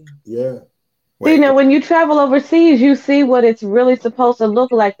crazy. Yeah. See, Wait. now when you travel overseas, you see what it's really supposed to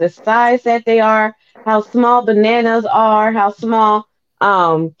look like, the size that they are, how small bananas are, how small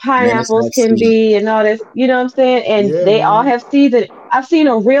Bananas pineapples have can seeds. be, and all this. You know what I'm saying? And Yeah, they all man. have seeds. I've seen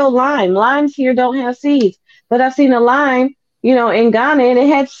a real lime. Limes here don't have seeds, but I've seen a lime, in Ghana, and it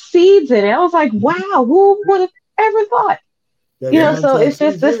had seeds in it. I was like, wow, who would have ever thought? That limes So have it's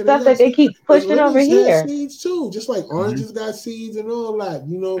just seeds. this Yeah, they stuff got that they seeds. keep Because pushing over lemons have here. seeds too. Just like Mhm. oranges got seeds and all that.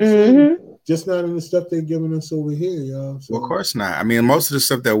 You know what I'm saying? Hmm. Just not in the stuff they're giving us over here, y'all. So Well, of course not. I mean, most of the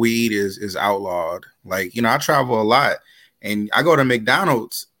stuff that we eat is outlawed. Like, I travel a lot and I go to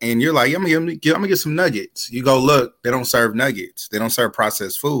McDonald's and you're like, I'm gonna get some nuggets. You go look, they don't serve nuggets. They don't serve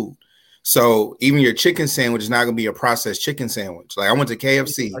processed food. So even your chicken sandwich is not gonna be a processed chicken sandwich. Like I went to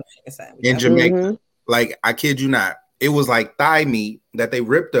KFC in Jamaica. Hmm. Like I kid you not, it was like thigh meat that they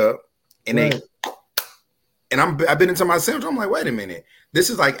ripped up and right. I've been into my sandwich. I'm like, wait a minute. This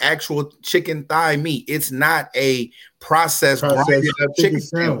is like actual chicken thigh meat. It's not a processed grinded up chicken chicken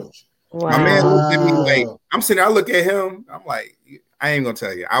sandwich. sandwich. My man Wow. looked at me like, Wow. I'm sitting there, I look at him. I'm like, I ain't gonna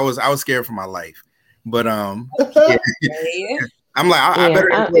tell you. I was scared for my life. But yeah. Yeah. I'm like, I better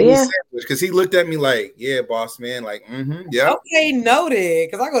enjoy this Yeah. sandwich because he looked at me like, yeah, boss man, like, yeah. Okay, noted.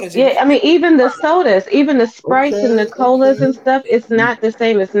 Because I go to Yeah, Jamaica. I mean, even the sodas, even the Sprites and the colas and Okay. stuff, it's not the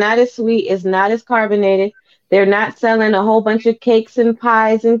same. It's not as sweet. It's not as carbonated. They're not selling a whole bunch of cakes and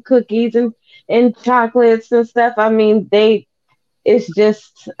pies and cookies and chocolates and stuff. I mean, it's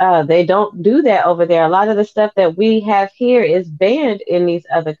just they don't do that over there. A lot of the stuff that we have here is banned in these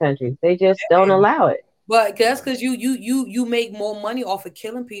other countries. They just don't allow it. But that's because you make more money off of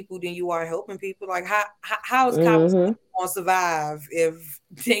killing people than you are helping people. Like how is cops Hmm. gonna survive if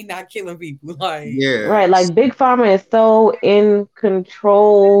they not killing people? Like Yeah. Right, like Big Pharma is so in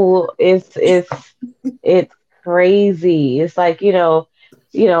control. It's crazy. It's like,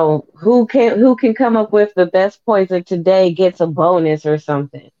 who can come up with the best poison today gets a bonus or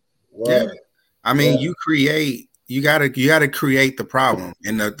something. Yeah. Right. I mean, Yeah. you gotta create the problem.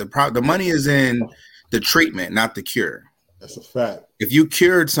 And the money is in the treatment, not the cure. That's a fact. If you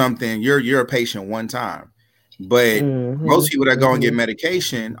cured something, you're a patient one time. But Hmm. most people that go and get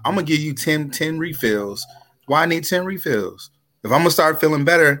medication, I'm gonna give you 10 refills. Why I need 10 refills? If I'm gonna start feeling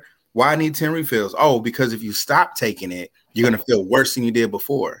better, why I need 10 refills? Oh, because if you stop taking it, you're gonna feel worse than you did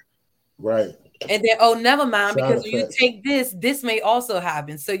before. Right. and then never mind, Side because when you effects. take this may also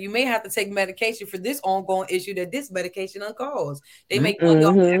happen. So you may have to take medication for this ongoing issue that this medication cause. They Mhm. make money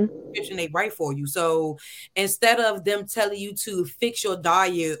off Hmm. the prescription they write for you. So instead of them telling you to fix your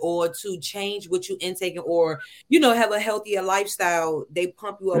diet or to change what you intake or have a healthier lifestyle, they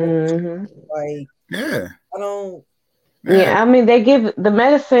pump you up with Hmm. like Yeah. I don't. Yeah. Yeah, I mean, they give the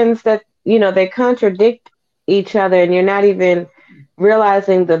medicines that, they contradict each other, and you're not even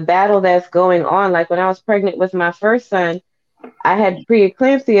realizing the battle that's going on. Like when I was pregnant with my first son, I had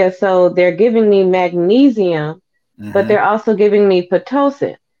preeclampsia, so they're giving me magnesium, but Mm-hmm. they're also giving me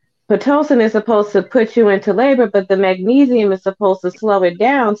Pitocin. Pitocin is supposed to put you into labor, but the magnesium is supposed to slow it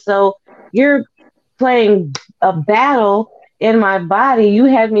down. So you're playing a battle in my body. They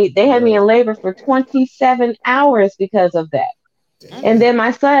had me Right. in labor for 27 hours because of that. And Damn. then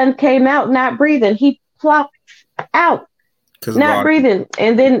my son came out not breathing. He plopped out, Because of not all breathing.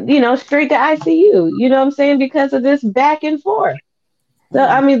 And then, straight to ICU. You know what I'm saying? Because of this back and forth. So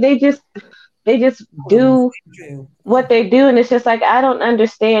I mean, they just do what they do, and it's just like I don't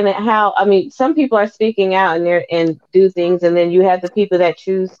understand how. I mean, some people are speaking out and do things, and then you have the people that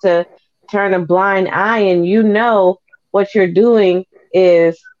choose to turn a blind eye, and what you're doing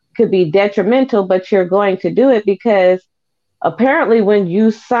is could be detrimental, but you're going to do it because apparently when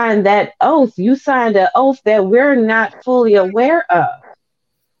you signed that oath, you signed an oath that we're not fully aware of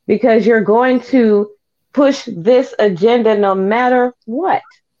because you're going to push this agenda no matter what.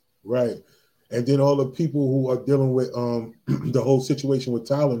 Right. And then all the people who are dealing with the whole situation with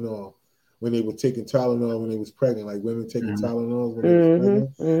Tylenol when they were taking Tylenol when they was pregnant, like women taking Mhm. Tylenol when they was Hmm. pregnant,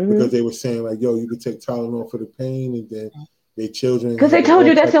 Hmm. because they were saying like, yo, you could take Tylenol for the pain, and then their children Because they having told all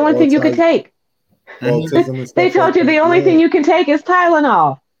you that's type the of only thing you could take. Mhm. autism and They stuff like told you that. the only thing Yeah. you can take is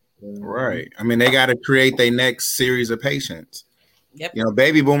Tylenol. Right. I mean, they got to create their next series of patients. Yep.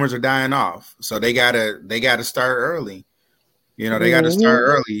 Baby boomers are dying off, so they gotta start early. They got to Hmm. start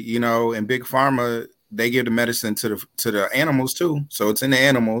early. And big pharma, they give the medicine to the animals too, so it's in the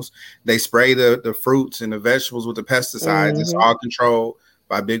animals. They spray the fruits and the vegetables with the pesticides. It's Hmm. all controlled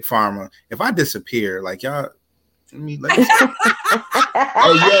by big pharma. If I disappear, like y'all, let me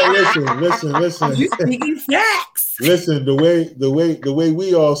Hey, yo, listen. You speaking facts. Listen, the way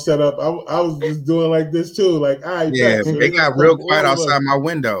we all set up, I was just doing like this too. Like, I yeah, bet. So it they're gonna got come real for quiet all of us. outside my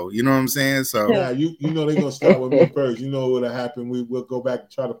window. You know what I'm saying? So, Nah, you know they're gonna start with me first. You know what'll happen. We'll go back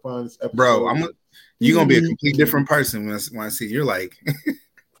and try to find this bro, episode. you're gonna be a complete different person when I see you. You're like,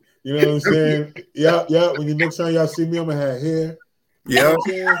 You know what I'm saying? Yeah. When you next time y'all see me, I'm gonna have hair. You know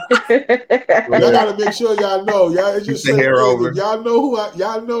yeah, what I'm saying? Y'all gotta make sure y'all know. Y'all, it's keep just the certain hair things. over. If y'all know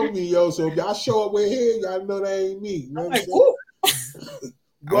y'all know me, yo. So if y'all show up with hair, y'all know that ain't me. You know what I'm saying? Ooh.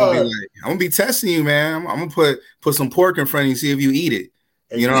 I'm gonna be But like, I'm gonna be testing you, man. I'm gonna put some pork in front of you, see if you eat it.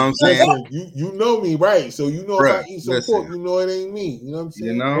 and You know what I'm saying, listen, you know me, right? So you know if bro? I eat some pork, Listen, you know it ain't me. You know what I'm you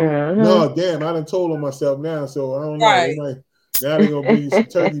saying? know, Hmm. No, damn, I done told on myself now, so I don't know. They Right. might now they gonna bring you some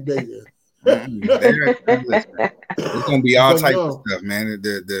turkey bacon. listen, it's gonna be all But types of no, stuff, man.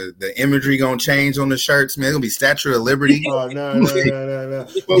 The imagery gonna change on the shirts, man. It's gonna be Statue of Liberty. nah. What we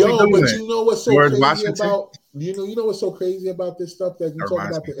Yo, but doing? you know what's so George crazy Washington about you know what's so crazy about this stuff that you that talk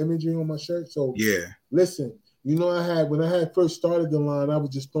reminds about me. the imagery on my shirt. So Yeah, listen, when I had first started the line, I was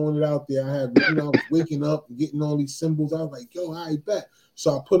just throwing it out there. I was waking up and getting all these symbols. I was like, yo, I bet.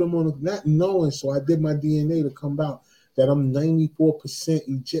 So I put them on, not knowing. So I did my DNA to come out that I'm 94%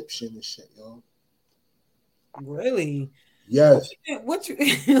 Egyptian and shit, yo. Really? Yes, What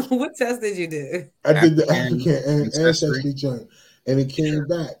test did you do? I did the African African ancestry. ancestry joint, and it came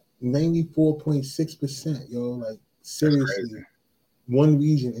back 94.6%, yo. Like That's crazy. seriously, one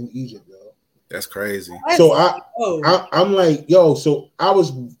region in Egypt, yo. That's crazy. So Oh, I'm like, yo. So I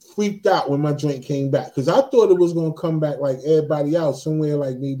was freaked out when my joint came back because I thought it was gonna come back like everybody else, somewhere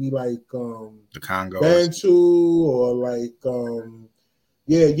like maybe like the Congo, Bantu, or like or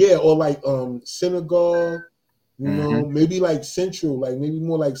like Senegal, you know, maybe like Central, like maybe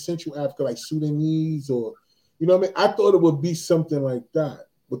more like Central Africa, like Sudanese, or you know what I mean. I thought it would be something like that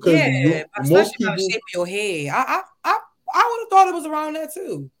because most people, by the shape of your head, I would have thought it was around that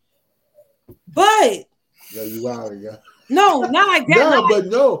too, but yeah, you out, yeah. No, not like that.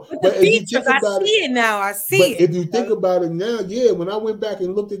 But if you think about it now, I see it. If you think about it now, yeah, when I went back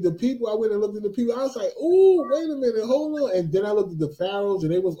and looked at the people, I was like, oh, wait a minute, hold on. And then I looked at the pharaohs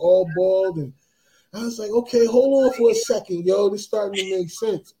and they was all bald. And I was like, okay, hold on for a second, yo. This starting to make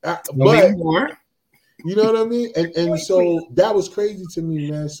sense. But, you know what I mean? And so that was crazy to me,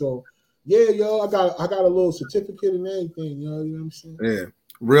 man. So, yeah, yo, I got a little certificate and everything, yo. You know what I'm saying? Yeah.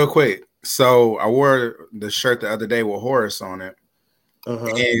 Real quick. So I wore the shirt the other day with Horace on it.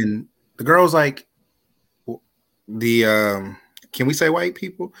 And the girl was like, can we say white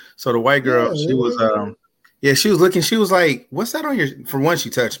people? So the white girl, she was looking, she was like, what's that on your, for one, she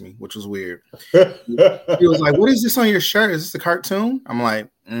touched me, which was weird. She was like, what is this on your shirt? Is this a cartoon? I'm like,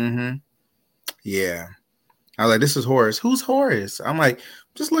 yeah. I was like, this is Horace. Who's Horace? I'm like,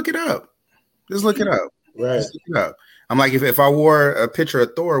 just look it up. Just look it up. Right. Just look it up. I'm like, if I wore a picture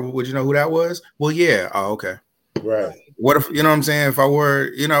of Thor, would you know who that was? Well, yeah. Oh, okay. Right. What if, you know what I'm saying? If I were,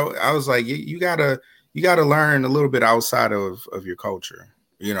 you know, I was like, you gotta learn a little bit outside of your culture,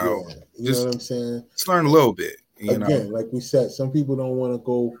 you know. Yeah, you know what I'm saying? Just learn a little bit. Again, like we said, some people don't want to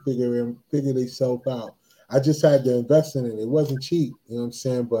go figure themselves out. I just had to invest in it. It wasn't cheap, you know what I'm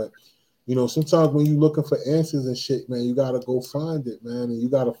saying? But you know, sometimes when you're looking for answers and shit, man, you gotta go find it, man, and you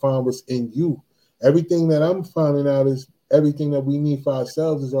gotta find what's in you. Everything that I'm finding out is everything that we need for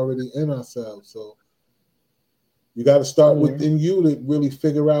ourselves is already in ourselves. So you got to start within you to really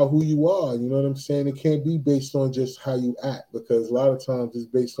figure out who you are. You know what I'm saying? It can't be based on just how you act, because a lot of times it's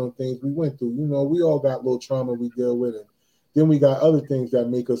based on things we went through. You know, we all got little trauma we deal with, and then we got other things that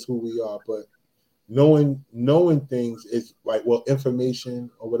make us who we are. But knowing things is like, well, information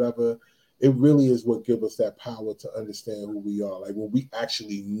or whatever, it really is what gives us that power to understand who we are. Like when we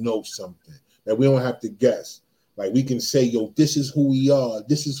actually know something that we don't have to guess. Like we can say, yo, this is who we are.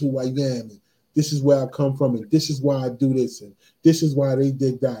 This is who I am. And this is where I come from. And this is why I do this. And this is why they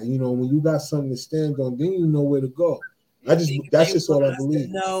did that. You know, when you got something to stand on, then you know where to go. That's just all I believe.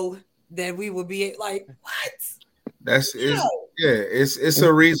 No, that we would be like, what? It's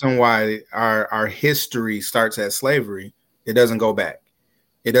a reason why our history starts at slavery. It doesn't go back.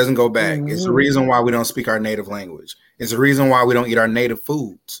 It doesn't go back. It's the reason why we don't speak our native language. It's the reason why we don't eat our native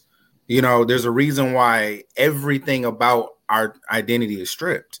foods. You know, there's a reason why everything about our identity is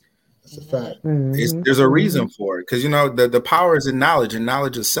stripped. That's a fact. There's a reason for it, because you know the power is in knowledge, and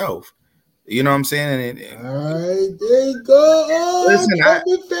knowledge is self. You know what I'm saying? All right, there you go. Oh, listen, I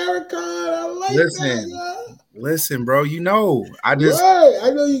like that. Listen, bro. You know, I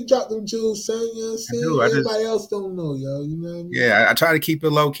know you dropped them jewels, son. You know what I'm saying? Everybody else don't know, yo. You know what I mean? Yeah, I try to keep it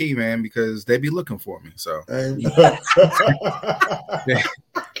low key, man, because they be looking for me. So,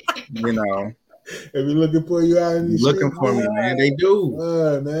 you know, they be looking for you out in the street. Looking for me, man. They do.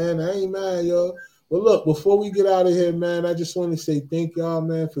 Man, I ain't mad, yo. Well, look, before we get out of here, man, I just want to say thank y'all,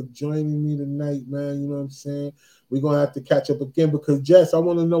 man, for joining me tonight, man. You know what I'm saying? We're going to have to catch up again because, Jess, I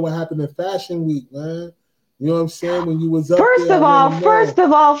want to know what happened in Fashion Week, man. You know what I'm saying? When you was up First there, of all,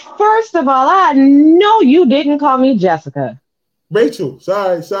 I know you didn't call me Jessica. Rachel,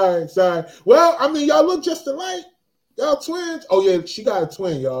 sorry. Well, I mean, y'all look just alike. Y'all twins. Oh, yeah, she got a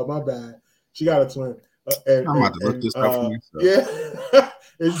twin, y'all. My bad. She got a twin. I'm about to look this up for myself. Yeah.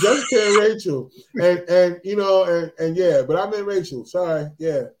 It's Jessica and Rachel. And you know, and yeah, but I meant Rachel. Sorry.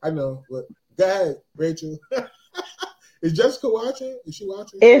 Yeah, I know. But go ahead, Rachel. Is Jessica watching? Is she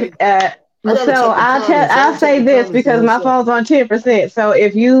watching? I'll say this because my phone's on 10%. So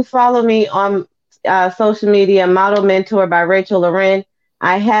if you follow me on social media, Model Mentor by Rachel Loren,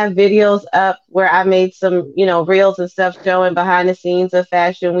 I have videos up where I made some, you know, reels and stuff showing behind the scenes of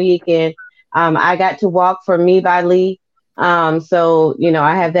Fashion Week, and I got to walk for Me by Lee. So you know,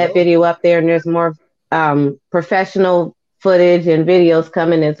 I have that video up there, and there's more professional footage and videos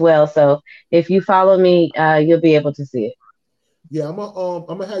coming as well. So if you follow me, you'll be able to see it. Yeah, I'm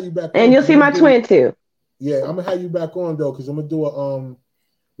gonna have you back, and you'll see my twin too. Yeah, I'm gonna have you back on though, because I'm gonna do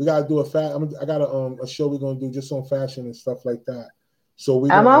we gotta do I got a show we're gonna do just on fashion and stuff like that. So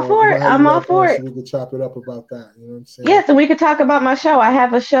I'm all for it. I'm all for it. So we could chop it up about that. You know what I'm saying? Yeah, so we could talk about my show. I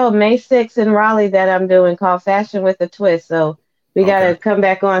have a show May 6th in Raleigh that I'm doing called Fashion with a Twist. So we gotta come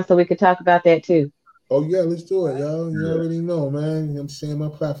back on so we could talk about that too. Oh yeah, let's do it, yo. You already know, man. I'm saying my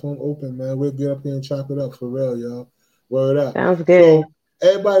platform open, man. We'll get up here and chop it up for real, yo. Word up. Sounds good. So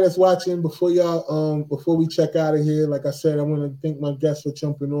everybody that's watching, before we check out of here, like I said, I want to thank my guests for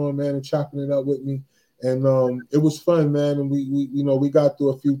jumping on, man, and chopping it up with me. And it was fun, man. And we got through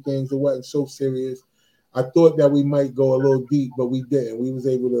a few things. It wasn't so serious. I thought that we might go a little deep, but we didn't. We was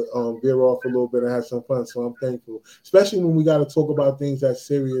able to veer off a little bit and have some fun. So I'm thankful, especially when we got to talk about things that's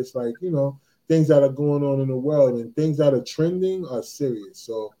serious, like things that are going on in the world, and things that are trending are serious.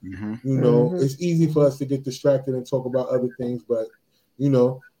 So it's easy for us to get distracted and talk about other things, but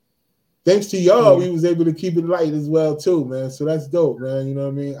thanks to y'all, we was able to keep it light as well too, man. So that's dope, man. You know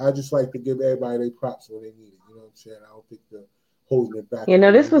what I mean? I just like to give everybody their props when they need it. You know what I'm saying? I don't think they're holding it back.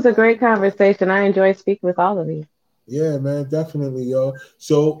 This was a great conversation. I enjoyed speaking with all of you. Yeah, man, definitely, yo.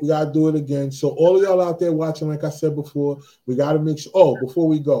 So we gotta do it again. So all of y'all out there watching, like I said before, we gotta make sure. Oh, before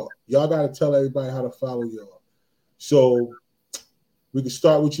we go, y'all gotta tell everybody how to follow y'all. So we can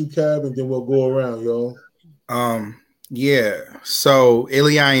start with you, Kev, and then we'll go around, yo. Yeah. So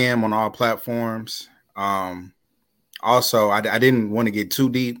I am on all platforms. Also, I didn't want to get too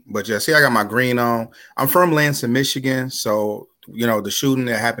deep, but yeah, see, I got my green on. I'm from Lansing, Michigan. So, the shooting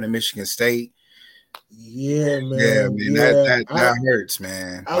that happened in Michigan State. Yeah, man. Yeah, man. That hurts,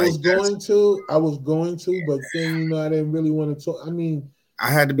 man. I was going to, but then, I didn't really want to talk. I mean, I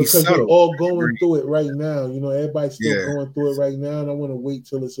had to be because subtle. they're all going through it right now. Everybody's still going through it right now, and I want to wait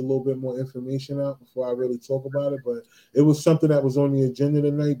till it's a little bit more information out before I really talk about it. But it was something that was on the agenda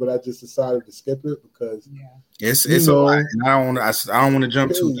tonight, but I just decided to skip it because it's a lot, and I don't want to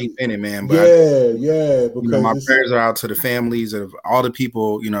jump too deep in it, man. But because my prayers are out to the families of all the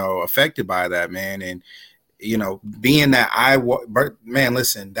people affected by that, man, and being that man,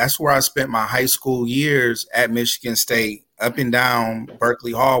 listen, that's where I spent my high school years at Michigan State, up and down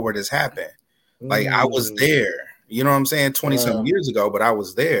Berkeley Hall where this happened. Like I was there, you know what I'm saying, 20 some years ago, but I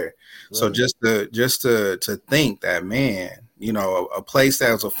was there. Right. So just to think that, man, a place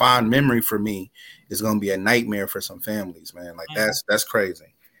that was a fond memory for me is going to be a nightmare for some families, man. Like that's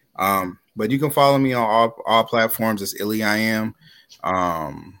crazy. But you can follow me on all platforms. It's I am.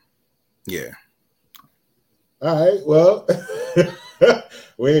 Yeah. All right. Well,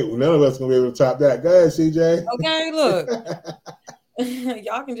 none of us gonna be able to top that. Go ahead, CJ. Okay, look.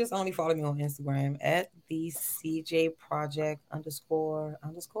 Y'all can just only follow me on Instagram at the CJ Project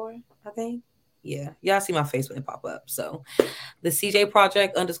 __. I think. Yeah, y'all see my face when it pop up. So, the CJ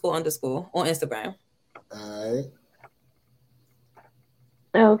Project _ on Instagram. All right.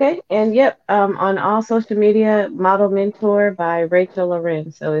 Okay, and on all social media, Model Mentor by Rachel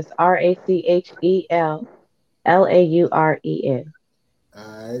Lauren. So it's RACHEL LAUREN.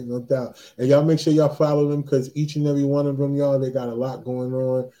 All right, no doubt. And y'all make sure y'all follow them because each and every one of them, y'all, they got a lot going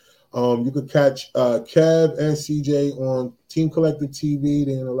on. You could catch Kev and CJ on Team Collective TV.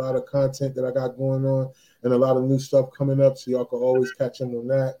 There's a lot of content that I got going on and a lot of new stuff coming up, so y'all can always catch them on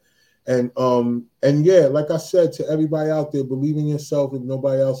that. And yeah, like I said to everybody out there, believe in yourself if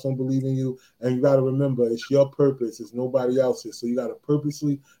nobody else don't believe in you. And you got to remember, it's your purpose. It's nobody else's. So you got to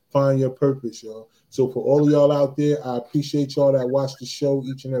purposely find your purpose, y'all. So for all of y'all out there, I appreciate y'all that watch the show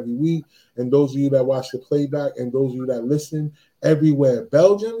each and every week. And those of you that watch the playback and those of you that listen everywhere.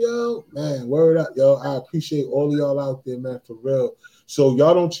 Belgium, yo, man, word up, yo. I appreciate all of y'all out there, man, for real. So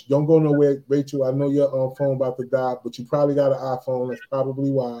y'all don't go nowhere, Rachel. I know your phone about to die, but you probably got an iPhone. That's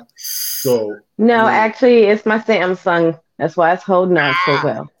probably why. So no, actually, it's my Samsung. That's why it's holding on so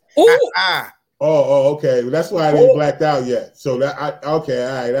well. Oh, okay. Well, that's why I didn't blacked out yet. So okay,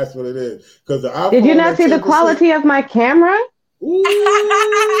 all right, that's what it is. Because the iPhone. Did you not see the quality of my camera? Ooh.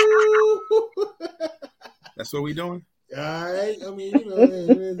 That's what we doing. All right. I mean,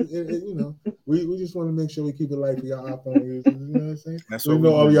 we just want to make sure we keep it light for y'all iPhone users. You know what I'm saying? That's what we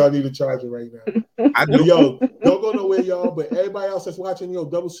know all of y'all need a charger right now. I do. Yo, don't go nowhere, y'all. But everybody else that's watching,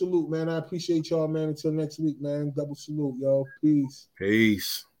 double salute, man. I appreciate y'all, man. Until next week, man. Double salute, yo. Peace.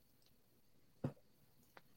 Peace.